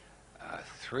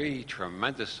 three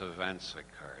tremendous events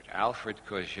occurred. Alfred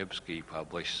Korzybski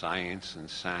published Science and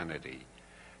Sanity,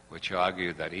 which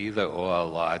argued that either-or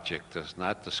logic does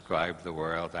not describe the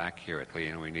world accurately,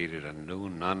 and we needed a new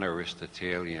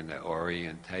non-Aristotelian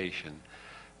orientation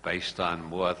based on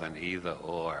more than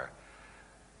either-or.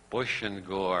 Bush and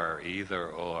Gore,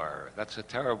 either-or. That's a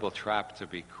terrible trap to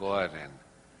be caught in.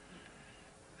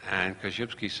 And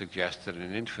Korzybski suggested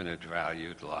an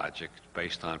infinite-valued logic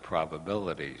based on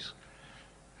probabilities.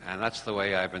 And that's the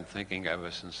way I've been thinking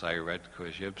ever since I read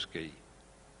Korzybski.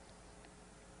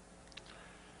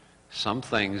 Some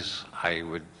things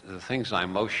the things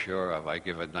I'm most sure of, I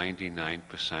give a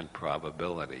 99%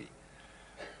 probability.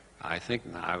 I think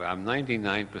I'm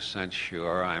 99%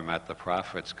 sure I'm at the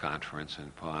Prophets Conference in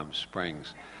Palm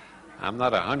Springs. I'm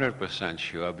not 100%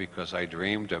 sure because I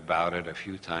dreamed about it a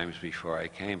few times before I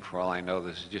came. For all I know,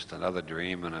 this is just another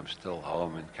dream and I'm still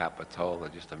home in Capitola,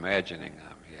 just imagining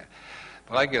I'm here.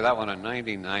 But I give that one a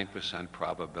 99%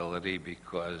 probability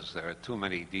because there are too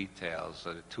many details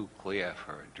that are too clear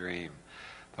for a dream.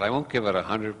 But I won't give it a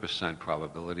 100%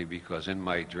 probability because in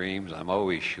my dreams I'm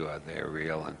always sure they're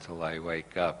real until I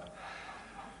wake up.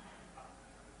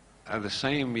 The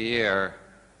same year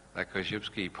that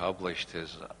Korzybski published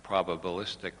his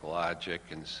probabilistic logic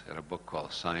in a book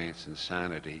called Science and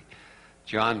Sanity,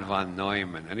 John von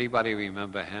Neumann, anybody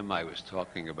remember him? I was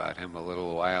talking about him a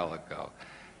little while ago.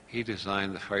 He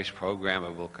designed the first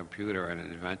programmable computer and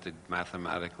invented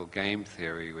mathematical game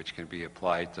theory, which can be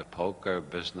applied to poker,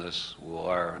 business,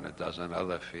 war, and a dozen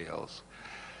other fields.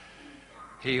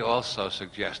 He also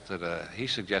suggested a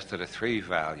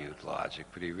three-valued logic,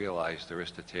 but he realized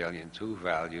Aristotelian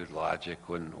two-valued logic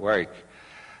wouldn't work.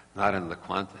 Not in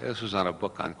the this was on a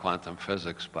book on quantum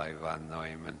physics by von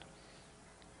Neumann.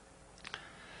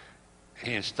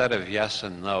 Instead of yes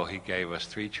and no, he gave us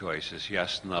three choices: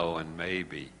 yes, no, and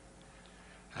maybe.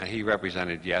 And he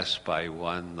represented yes by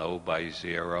 1, no by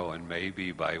 0, and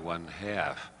maybe by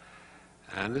 1/2.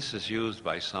 And this is used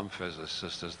by some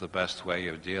physicists as the best way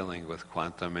of dealing with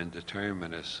quantum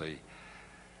indeterminacy.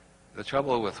 The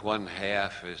trouble with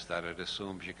 1/2 is that it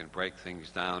assumes you can break things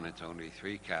down into only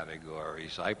three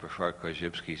categories. I prefer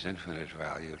Korzybski's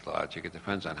infinite-valued logic. It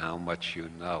depends on how much you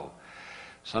know.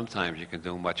 Sometimes you can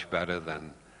do much better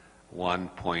than 1,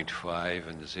 0.5,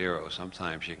 and 0.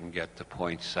 Sometimes you can get to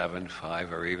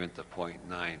 0.75 or even to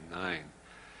 0.99.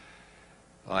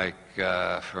 Like,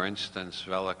 for instance,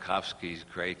 Velikovsky's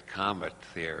great comet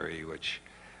theory, which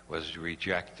was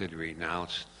rejected,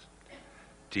 renounced,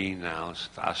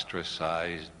 denounced,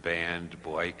 ostracized, banned,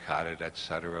 boycotted,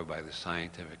 etc. by the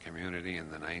scientific community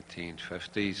in the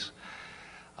 1950s.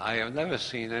 I have never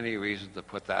seen any reason to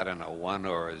put that in a 1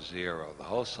 or a 0. The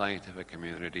whole scientific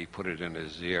community put it in a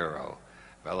 0.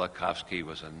 Velikovsky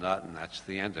was a nut, and that's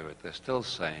the end of it. They're still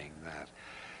saying that.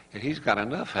 And he's got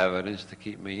enough evidence to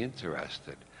keep me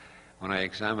interested. When I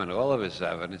examine all of his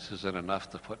evidence, is it enough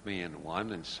to put me in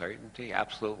one in certainty?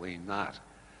 Absolutely not.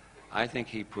 I think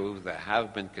he proved there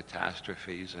have been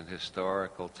catastrophes in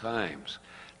historical times.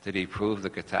 Did he prove the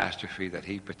catastrophe that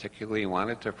he particularly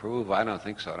wanted to prove? I don't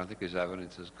think so. I don't think his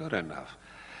evidence is good enough.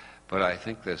 But I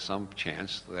think there's some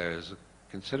chance, there's a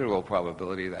considerable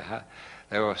probability that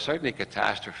there were certainly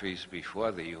catastrophes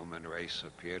before the human race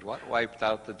appeared. What wiped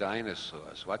out the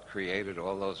dinosaurs? What created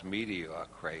all those meteor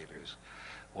craters?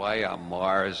 Why are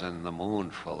Mars and the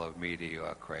Moon full of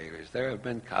meteor craters? There have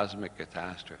been cosmic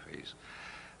catastrophes.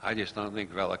 I just don't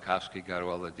think Velikovsky got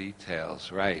all the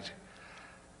details right.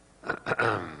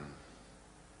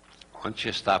 Once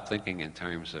you stop thinking in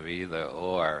terms of either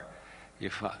or,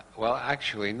 well,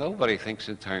 actually, nobody thinks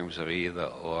in terms of either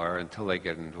or until they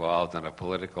get involved in a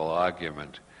political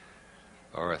argument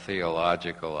or a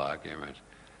theological argument.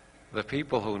 The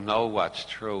people who know what's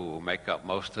true, who make up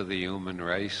most of the human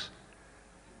race,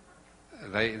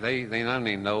 they not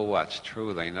only know what's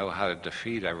true, they know how to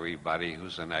defeat everybody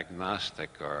who's an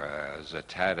agnostic or a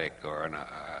zetetic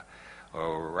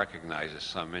or recognizes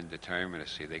some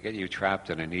indeterminacy. They get you trapped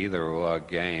in an either-or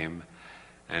game,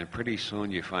 and pretty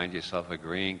soon you find yourself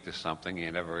agreeing to something you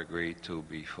never agreed to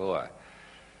before.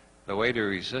 The way to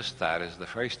resist that is the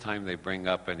first time they bring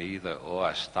up an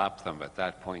either-or, stop them at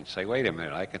that point and say, wait a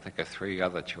minute, I can think of 3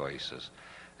 other choices.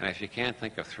 And if you can't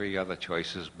think of 3 other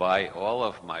choices, buy all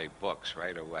of my books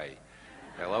right away.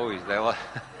 They'll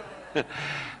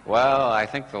Well, I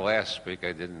think the last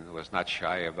speaker was not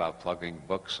shy about plugging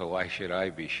books, so why should I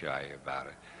be shy about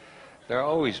it? There are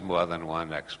always more than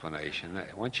one explanation.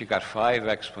 Once you got 5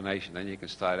 explanations, then you can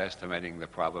start estimating the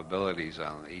probabilities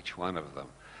on each one of them.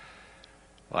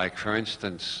 Like, for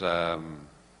instance,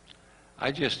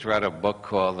 I just read a book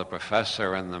called The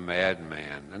Professor and the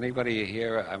Madman. Anybody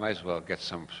here? I might as well get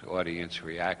some audience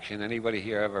reaction. Anybody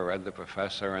here ever read The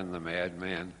Professor and the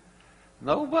Madman?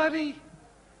 Nobody?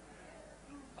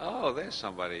 Oh, there's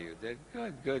somebody who did.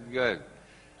 Good, good, good.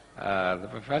 The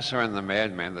Professor and the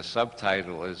Madman, the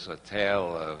subtitle is A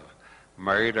Tale of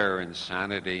Murder,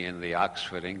 Insanity in the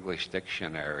Oxford English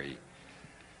Dictionary.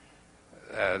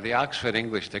 The Oxford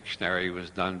English Dictionary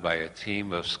was done by a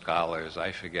team of scholars,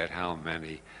 I forget how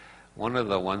many. One of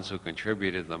the ones who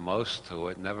contributed the most to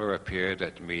it never appeared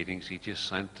at meetings. He just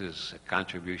sent his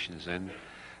contributions in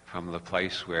from the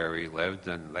place where he lived,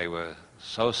 and they were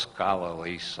so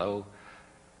scholarly, so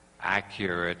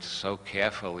accurate, so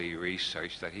carefully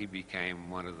researched that he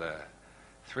became one of the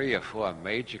 3 or 4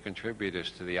 major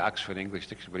contributors to the Oxford English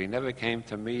Dictionary, but he never came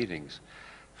to meetings.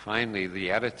 Finally, the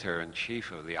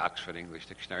editor-in-chief of the Oxford English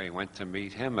Dictionary went to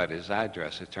meet him at his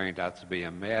address. It turned out to be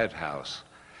a madhouse.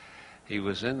 He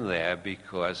was in there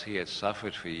because he had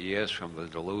suffered for years from the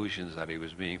delusions that he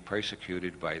was being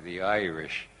persecuted by the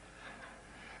Irish.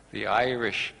 The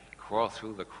Irish crawl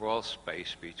through the crawl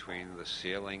space between the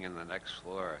ceiling and the next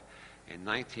floor. In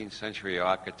 19th century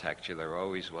architecture, there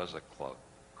always was a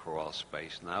crawl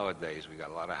space. Nowadays, we got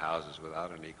a lot of houses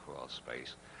without any crawl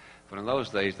space. But in those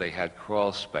days, they had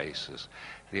crawl spaces.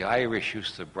 The Irish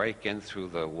used to break in through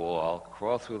the wall,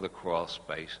 crawl through the crawl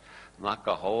space, knock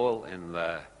a hole in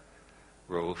the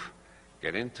roof,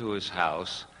 get into his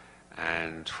house,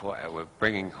 and were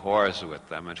bringing whores with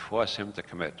them and force him to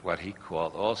commit what he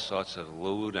called all sorts of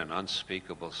lewd and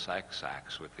unspeakable sex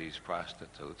acts with these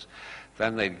prostitutes.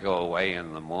 Then they'd go away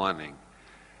in the morning.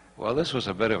 Well, this was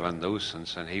a bit of a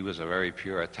nuisance, and he was a very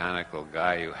puritanical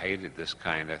guy who hated this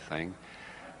kind of thing.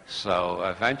 So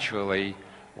eventually,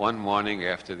 one morning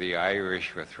after the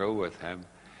Irish were through with him,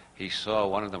 he saw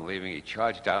one of them leaving. He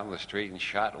charged out in the street and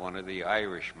shot one of the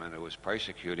Irishmen who was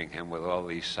persecuting him with all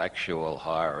these sexual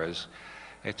horrors.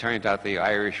 It turned out the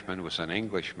Irishman was an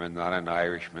Englishman, not an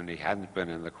Irishman. He hadn't been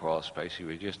in the crawl space. He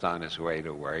was just on his way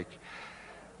to work.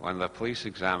 When the police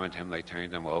examined him, they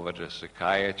turned him over to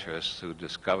psychiatrists who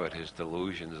discovered his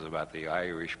delusions about the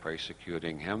Irish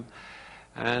persecuting him,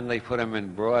 and they put him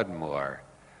in Broadmoor.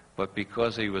 But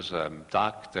because he was a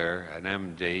doctor, an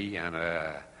MD, and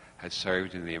had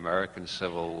served in the American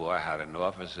Civil War, had an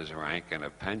officer's rank and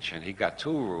a pension, he got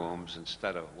 2 rooms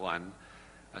instead of 1,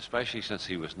 especially since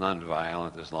he was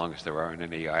nonviolent, as long as there weren't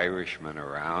any Irishmen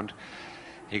around.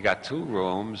 He got 2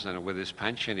 rooms, and with his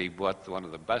pension, he bought one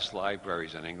of the best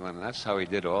libraries in England, and that's how he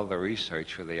did all the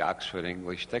research for the Oxford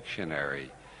English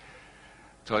Dictionary.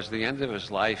 Towards the end of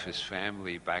his life, his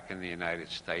family back in the United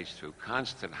States, through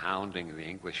constant hounding of the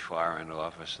English Foreign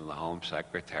Office and the Home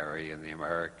Secretary and the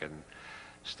American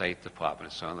State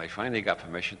Department and so on, they finally got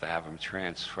permission to have him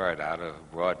transferred out of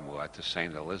Broadmoor to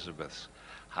St. Elizabeth's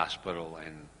Hospital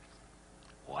in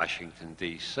Washington,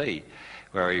 D.C.,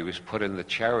 where he was put in the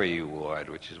Cherry Ward,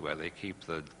 which is where they keep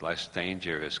the less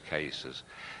dangerous cases,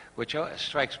 which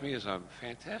strikes me as a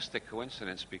fantastic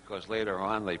coincidence because later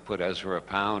on they put Ezra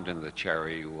Pound in the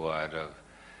Cherry Ward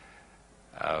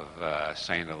of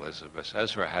St. Elizabeth's.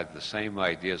 Ezra had the same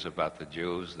ideas about the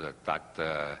Jews that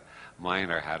Dr.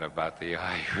 Miner had about the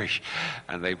Irish,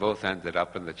 and they both ended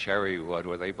up in the Cherry Ward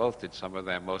where they both did some of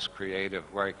their most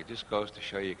creative work. It just goes to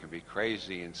show you can be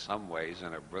crazy in some ways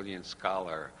and a brilliant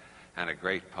scholar and a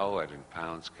great poet in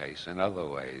Pound's case in other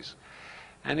ways.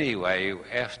 Anyway,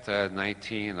 after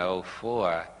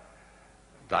 1904,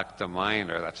 Dr.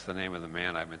 Miner, that's the name of the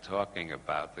man I've been talking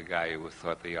about, the guy who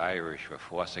thought the Irish were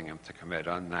forcing him to commit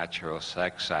unnatural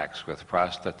sex acts with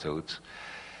prostitutes,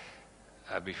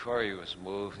 before he was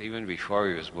moved, even before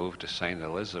he was moved to St.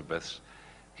 Elizabeth's,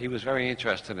 he was very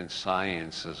interested in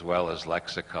science as well as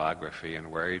lexicography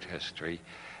and word history.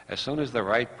 As soon as the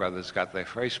Wright brothers got their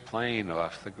first plane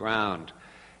off the ground,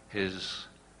 his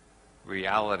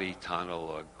reality tunnel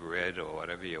or grid or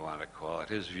whatever you want to call it,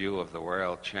 his view of the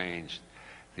world changed.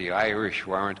 The Irish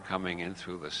weren't coming in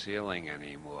through the ceiling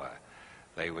anymore.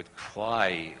 They would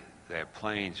fly their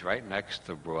planes right next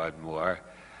to Broadmoor,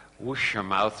 whoosh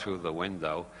him out through the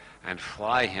window, and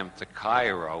fly him to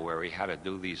Cairo, where he had to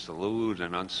do these lewd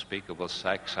and unspeakable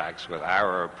sex acts with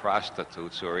Arab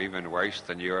prostitutes who are even worse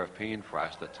than European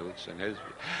prostitutes in his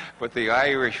view. But the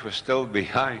Irish were still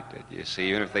behind it, you see,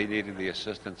 even if they needed the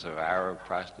assistance of Arab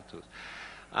prostitutes.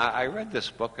 I read this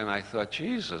book and I thought,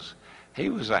 Jesus, he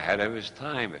was ahead of his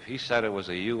time. If he said it was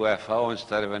a UFO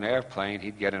instead of an airplane,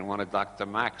 he'd get in one of Dr.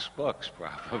 Mack's books,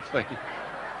 probably.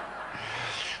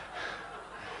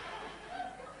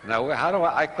 Now, how do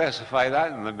I classify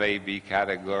that in the maybe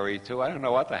category, too? I don't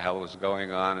know what the hell was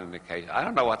going on in the case. I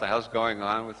don't know what the hell's going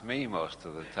on with me most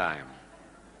of the time.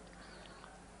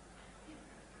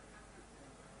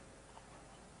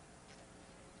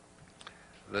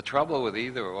 The trouble with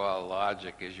either or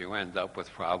logic is you end up with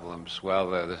problems.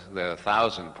 Well, there are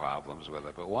 1,000 problems with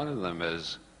it, but one of them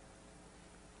is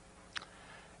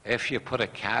If you put a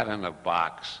cat in a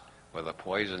box with a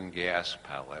poison gas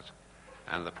pellet,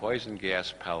 and the poison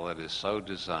gas pellet is so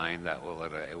designed that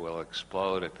it will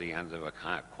explode at the end of a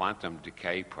quantum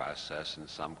decay process in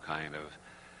some kind of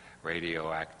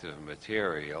radioactive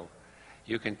material,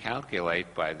 you can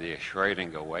calculate by the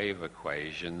Schrödinger wave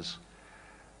equations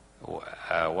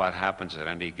what happens at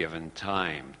any given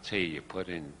time. T, you put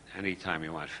in any time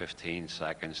you want, 15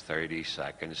 seconds, 30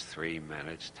 seconds, 3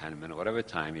 minutes, 10 minutes, whatever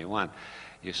time you want.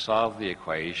 You solve the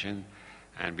equation,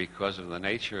 and because of the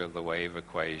nature of the wave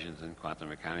equations in quantum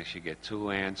mechanics, you get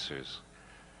two answers.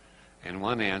 In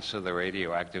one answer, the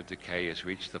radioactive decay has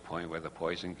reached the point where the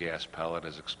poison gas pellet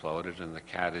has exploded and the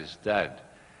cat is dead.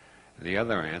 The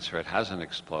other answer, it hasn't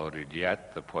exploded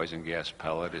yet, the poison gas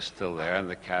pellet is still there and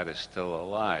the cat is still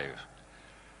alive.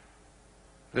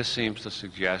 This seems to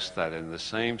suggest that in the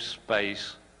same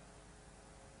space,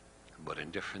 but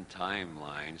in different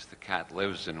timelines, the cat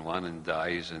lives in one and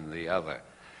dies in the other.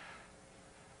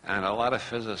 And a lot of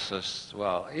physicists,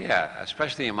 well, yeah,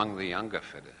 especially among the younger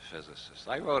physicists.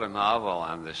 I wrote a novel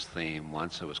on this theme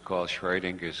once. It was called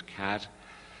Schrödinger's Cat.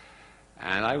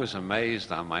 And I was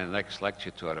amazed on my next lecture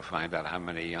tour to find out how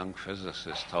many young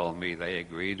physicists told me they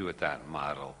agreed with that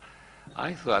model.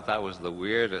 I thought that was the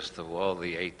weirdest of all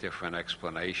the 8 different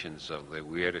explanations of the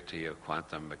weirdity of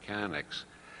quantum mechanics.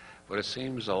 But it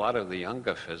seems a lot of the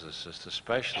younger physicists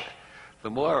especially,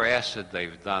 the more acid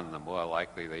they've done, the more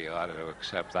likely they are to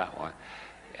accept that one.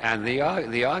 And the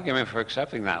argument for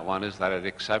accepting that one is that it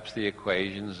accepts the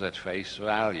equations at face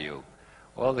value.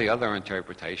 All the other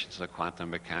interpretations of quantum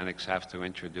mechanics have to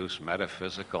introduce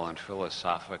metaphysical and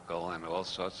philosophical and all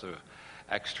sorts of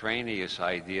extraneous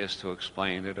ideas to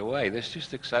explain it away. This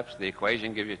just accepts the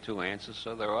equation, gives you 2 answers,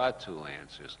 so there are 2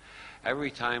 answers.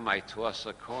 Every time I toss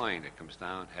a coin, it comes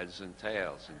down heads and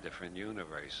tails in different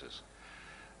universes,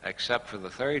 except for the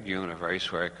third universe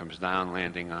where it comes down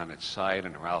landing on its side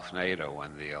and Ralph Nader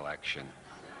won the election.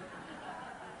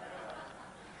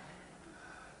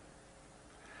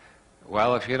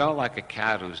 Well, if you don't like a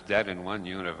cat who's dead in one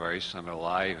universe and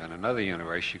alive in another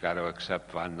universe, you got to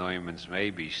accept von Neumann's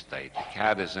maybe state. The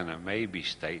cat is in a maybe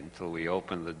state until we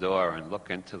open the door and look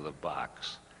into the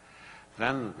box.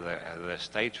 Then the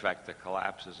state vector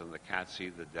collapses and the cat's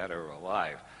either dead or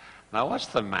alive. Now, what's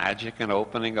the magic in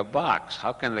opening a box?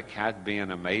 How can the cat be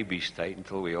in a maybe state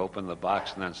until we open the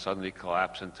box and then suddenly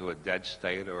collapse into a dead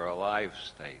state or a alive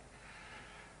state?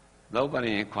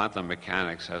 Nobody in quantum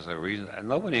mechanics has a reason.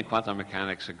 Nobody in quantum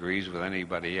mechanics agrees with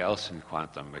anybody else in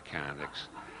quantum mechanics.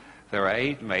 There are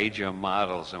 8 major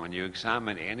models, and when you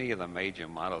examine any of the major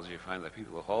models, you find that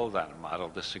people who hold that model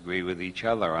disagree with each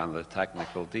other on the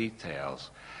technical details.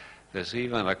 There's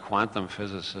even a quantum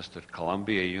physicist at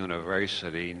Columbia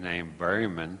University named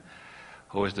Berman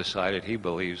who has decided he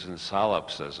believes in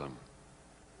solipsism.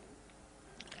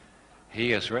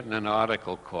 He has written an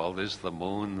article called "Is the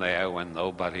Moon There When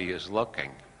Nobody Is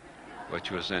Looking?"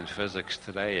 which was in Physics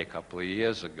Today a couple of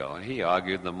years ago. And he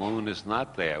argued the moon is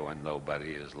not there when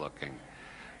nobody is looking.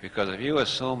 Because if you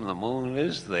assume the moon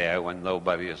is there when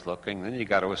nobody is looking, then you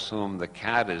got to assume the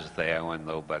cat is there when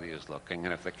nobody is looking.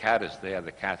 And if the cat is there,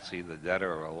 the cat's either dead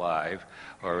or alive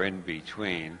or in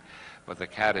between. But the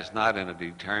cat is not in a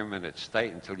determinate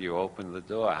state until you open the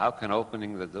door. How can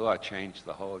opening the door change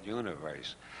the whole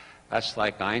universe? That's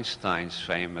like Einstein's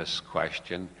famous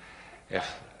question. If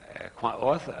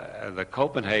the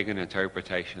Copenhagen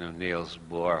interpretation of Niels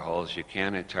Bohr holds you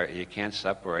can't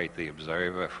separate the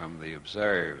observer from the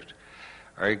observed.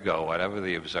 Ergo, whatever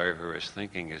the observer is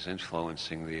thinking is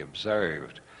influencing the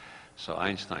observed. So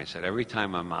Einstein said, every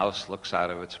time a mouse looks out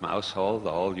of its mouse hole,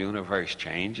 the whole universe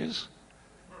changes?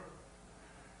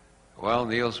 Well,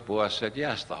 Niels Bohr said,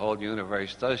 yes, the whole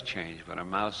universe does change, but a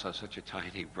mouse has such a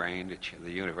tiny brain that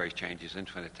the universe changes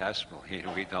infinitesimally,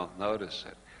 and we don't notice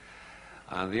it.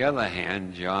 On the other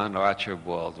hand, John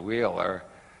Archibald Wheeler,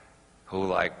 who,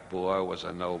 like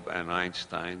Bohr, and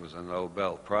Einstein was a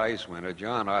Nobel Prize winner,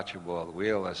 John Archibald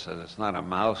Wheeler says it's not a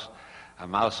mouse. A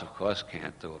mouse, of course,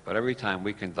 can't do it, but every time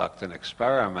we conduct an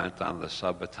experiment on the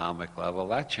subatomic level,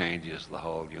 that changes the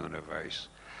whole universe.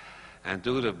 And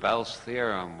due to Bell's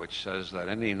theorem, which says that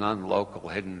any non-local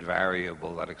hidden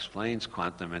variable that explains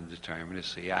quantum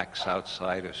indeterminacy acts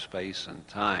outside of space and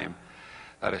time,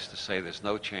 that is to say, there's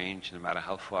no change no matter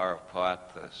how far apart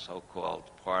the so-called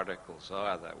particles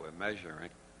are that we're measuring.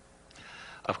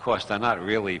 Of course, they're not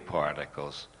really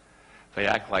particles. They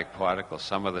act like particles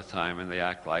some of the time, and they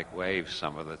act like waves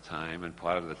some of the time, and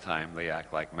part of the time they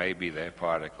act like maybe they're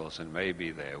particles and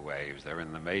maybe they're waves. They're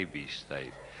in the maybe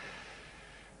state.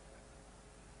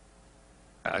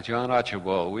 John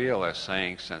Archibald Wheeler is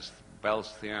saying, since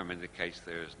Bell's theorem indicates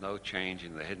there is no change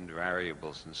in the hidden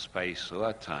variables in space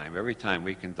or time. Every time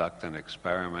we conduct an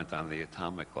experiment on the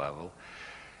atomic level,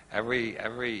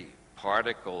 every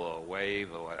particle or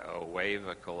wave or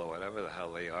wavicle or whatever the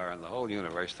hell they are in the whole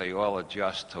universe, they all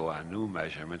adjust to our new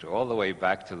measurement all the way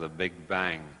back to the Big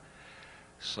Bang.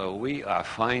 So we are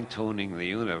fine-tuning the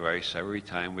universe every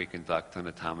time we conduct an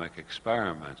atomic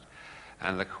experiment.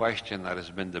 And the question that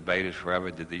has been debated forever,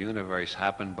 did the universe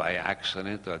happen by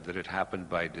accident or did it happen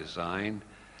by design,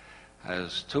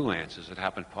 has two answers. It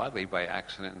happened partly by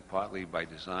accident and partly by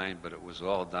design, but it was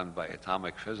all done by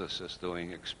atomic physicists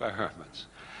doing experiments.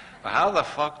 Well, how the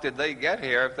fuck did they get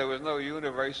here if there was no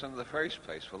universe in the first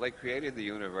place? Well, they created the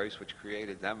universe which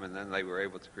created them, and then they were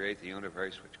able to create the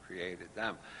universe which created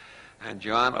them. And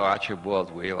John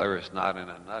Archibald Wheeler is not in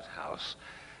a nut house.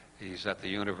 He's at the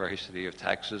University of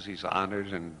Texas. He's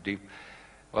honored and deep.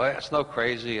 Well, it's no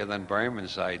crazier than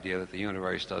Berman's idea that the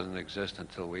universe doesn't exist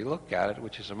until we look at it,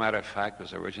 which, as a matter of fact,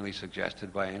 was originally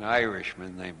suggested by an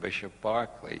Irishman named Bishop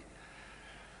Berkeley.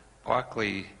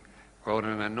 Berkeley wrote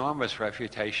an enormous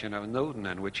refutation of Newton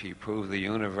in which he proved the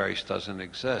universe doesn't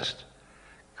exist.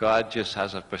 God just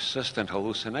has a persistent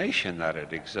hallucination that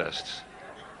it exists.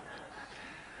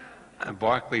 And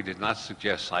Berkeley did not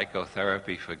suggest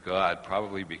psychotherapy for God,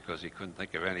 probably because he couldn't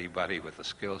think of anybody with the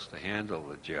skills to handle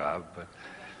the job. But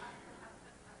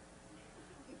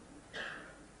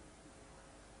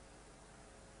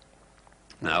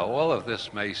now, all of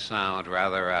this may sound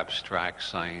rather abstract,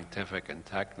 scientific, and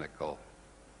technical.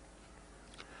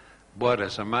 But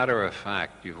as a matter of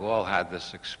fact, you've all had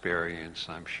this experience,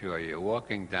 I'm sure. You're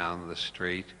walking down the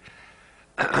street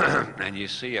and you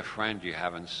see a friend you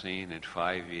haven't seen in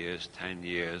 5 years, 10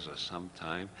 years, or some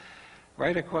time,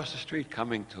 right across the street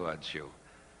coming towards you.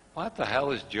 What the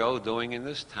hell is Joe doing in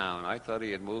this town? I thought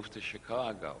he had moved to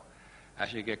Chicago.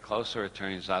 As you get closer, it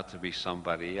turns out to be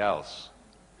somebody else.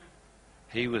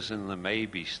 He was in the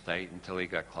maybe state until he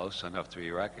got close enough to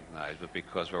be recognized. But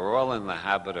because we're all in the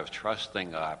habit of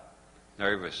trusting our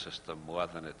nervous system more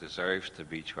than it deserves to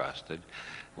be trusted,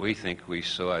 we think we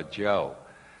saw Joe.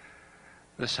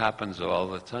 This happens all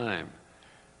the time.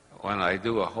 When I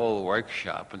do a whole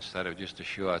workshop instead of just a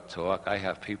short talk, I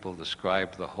have people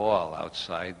describe the hall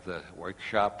outside the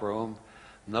workshop room.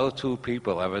 No two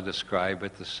people ever describe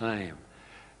it the same.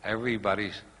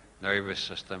 Everybody's nervous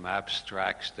system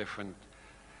abstracts different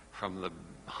from the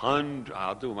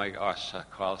I'll do my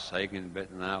Carl Sagan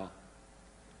bit now.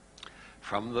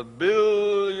 From the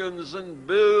billions and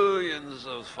billions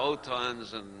of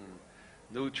photons and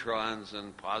neutrons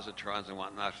and positrons and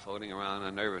whatnot floating around,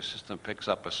 the nervous system picks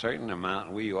up a certain amount,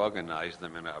 and we organize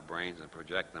them in our brains and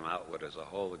project them outward as a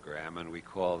hologram, and we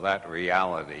call that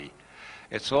reality.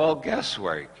 It's all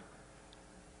guesswork.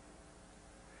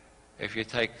 If you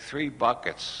take 3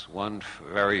 buckets, one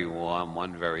very warm,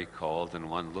 one very cold, and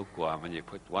one lukewarm, and you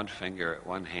put one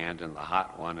hand in the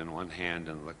hot one and one hand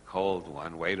in the cold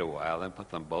one, wait a while, then put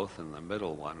them both in the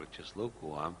middle one, which is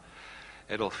lukewarm,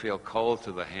 it'll feel cold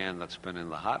to the hand that's been in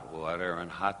the hot water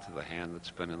and hot to the hand that's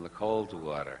been in the cold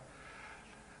water.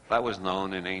 That was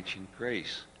known in ancient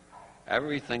Greece.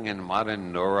 Everything in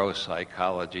modern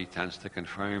neuropsychology tends to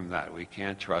confirm that. We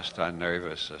can't trust our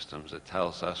nervous systems. It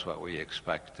tells us what we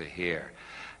expect to hear.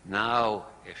 Now,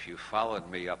 if you followed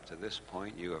me up to this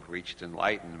point, you have reached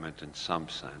enlightenment in some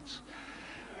sense,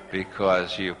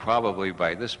 because you probably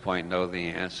by this point know the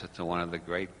answer to one of the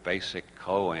great basic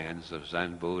koans of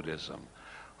Zen Buddhism.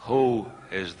 Who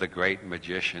is the great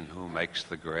magician who makes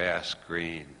the grass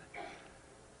green?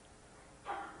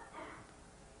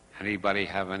 Anybody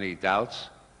have any doubts?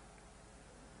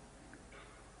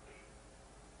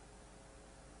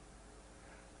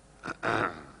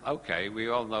 Okay, we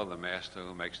all know the master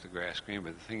who makes the grass green,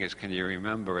 but the thing is, can you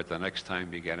remember it the next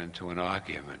time you get into an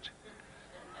argument?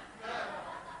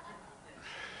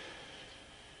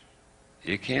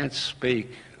 You can't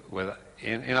speak with,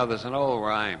 there's an old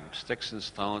rhyme, sticks and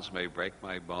stones may break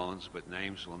my bones, but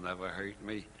names will never hurt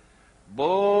me.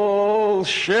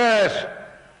 Bullshit!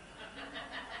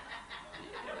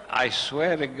 I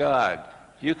swear to God,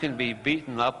 you can be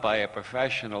beaten up by a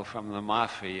professional from the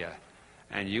mafia,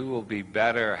 and you will be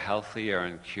better, healthier,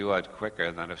 and cured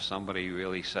quicker than if somebody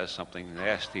really says something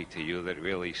nasty to you that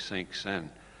really sinks in.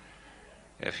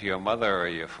 If your mother or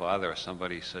your father or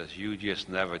somebody says, you just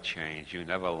never change, you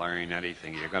never learn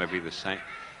anything, you're going to be the same,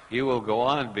 you will go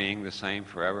on being the same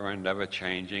forever and never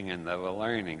changing and never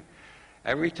learning.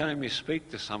 Every time you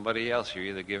speak to somebody else, you're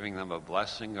either giving them a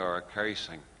blessing or a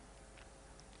cursing.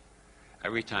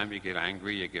 Every time you get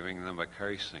angry, you're giving them a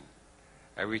cursing.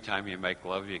 Every time you make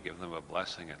love, you give them a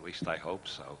blessing, at least I hope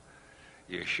so.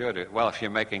 You should. Well, if you're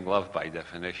making love by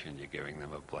definition, you're giving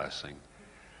them a blessing.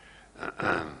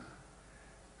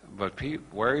 But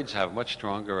words have much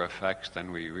stronger effects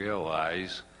than we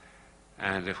realize.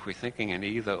 And if we're thinking in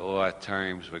either-or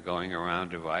terms, we're going around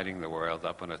dividing the world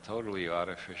up in a totally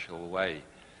artificial way.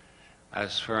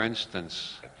 As for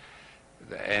instance,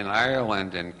 in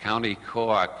Ireland, in County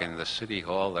Cork, in the City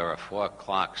Hall, there are 4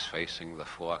 clocks facing the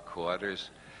 4 quarters,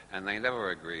 and they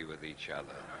never agree with each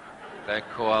other. They're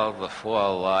called the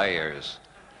 4 liars.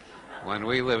 When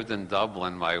we lived in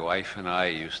Dublin, my wife and I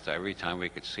used to, every time we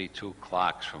could see 2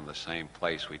 clocks from the same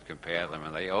place, we'd compare them,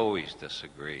 and they always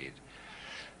disagreed.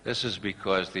 This is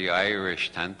because the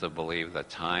Irish tend to believe that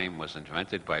time was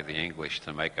invented by the English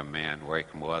to make a man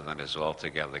work more than is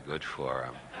altogether good for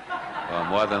him, or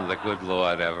more than the good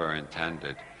Lord ever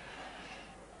intended.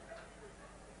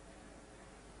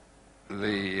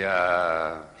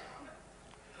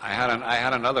 I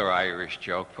had another Irish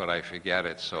joke, but I forget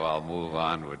it, so I'll move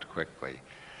onward quickly.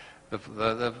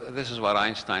 This is what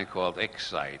Einstein called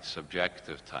Excite,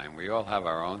 subjective time. We all have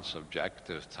our own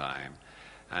subjective time.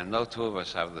 And no two of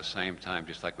us have the same time,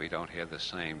 just like we don't hear the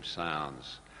same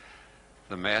sounds.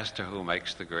 The master who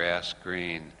makes the grass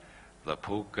green, the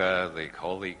puka, the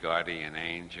holy guardian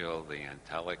angel, the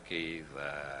entelechy,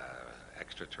 the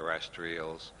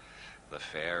extraterrestrials, the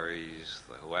fairies,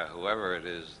 whoever it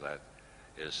is that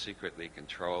is secretly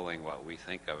controlling what we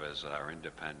think of as our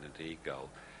independent ego,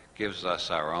 gives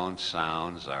us our own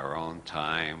sounds, our own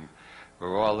time.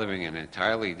 We're all living in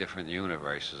entirely different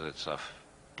universes. It's a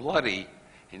bloody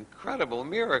incredible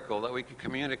miracle that we can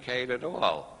communicate at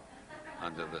all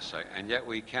under the sun, and yet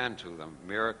we can to the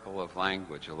miracle of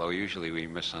language, although usually we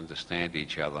misunderstand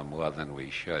each other more than we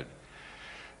should.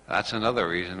 That's another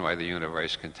reason why the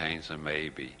universe contains a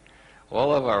maybe.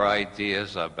 All of our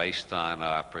ideas are based on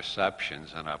our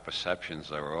perceptions, and our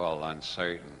perceptions are all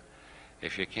uncertain.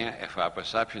 If our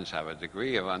perceptions have a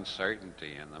degree of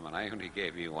uncertainty in them, and I only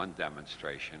gave you one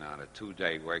demonstration on a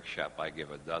 2-day workshop, I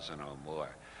give a dozen or more.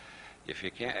 If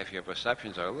your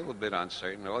perceptions are a little bit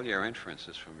uncertain, all your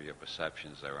inferences from your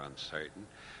perceptions are uncertain.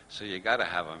 So you got to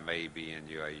have a maybe in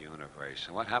your universe.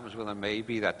 And what happens with a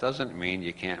maybe? That doesn't mean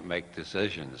you can't make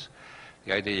decisions.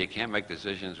 The idea you can't make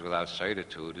decisions without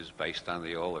certitude is based on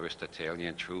the old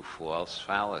Aristotelian true-false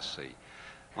fallacy.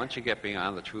 Once you get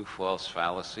beyond the true-false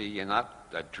fallacy, you're not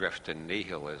adrift in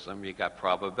nihilism. You got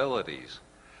probabilities.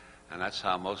 And that's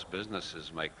how most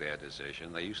businesses make their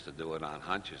decision. They used to do it on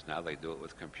hunches. Now they do it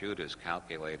with computers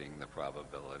calculating the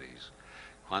probabilities.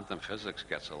 Quantum physics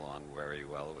gets along very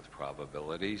well with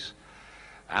probabilities.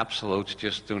 Absolutes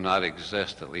just do not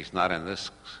exist, at least not in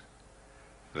this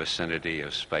vicinity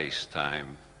of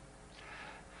space-time.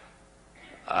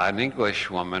 An English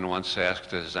woman once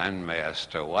asked a Zen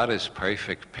master, "What is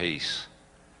perfect peace?"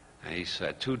 And he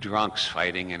said, 2 drunks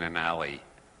fighting in an alley.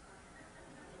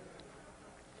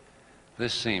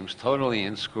 This seems totally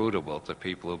inscrutable to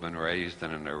people who've been raised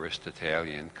in an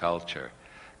Aristotelian culture,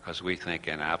 because we think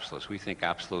in absolutes. We think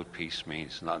absolute peace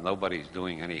means nobody's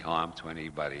doing any harm to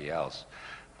anybody else.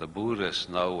 The Buddhists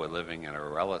know we're living in a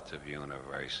relative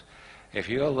universe. If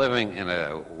you're living in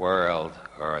a world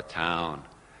or a town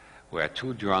where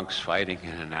 2 drunks fighting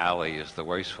in an alley is the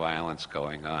worst violence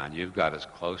going on, you've got as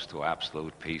close to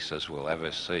absolute peace as we'll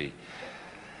ever see.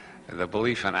 The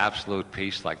belief in absolute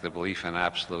peace, like the belief in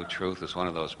absolute truth, is one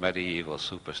of those medieval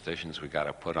superstitions we got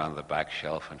to put on the back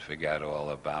shelf and forget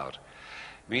all about.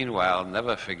 Meanwhile,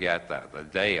 never forget that the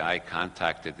day I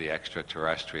contacted the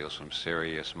extraterrestrials from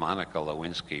Sirius, Monica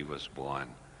Lewinsky was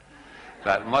born.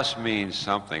 That must mean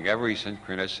something. Every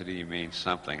synchronicity means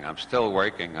something. I'm still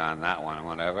working on that one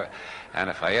whenever. And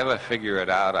if I ever figure it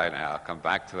out, I'll come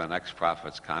back to the next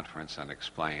Prophets Conference and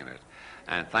explain it.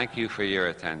 And thank you for your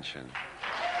attention.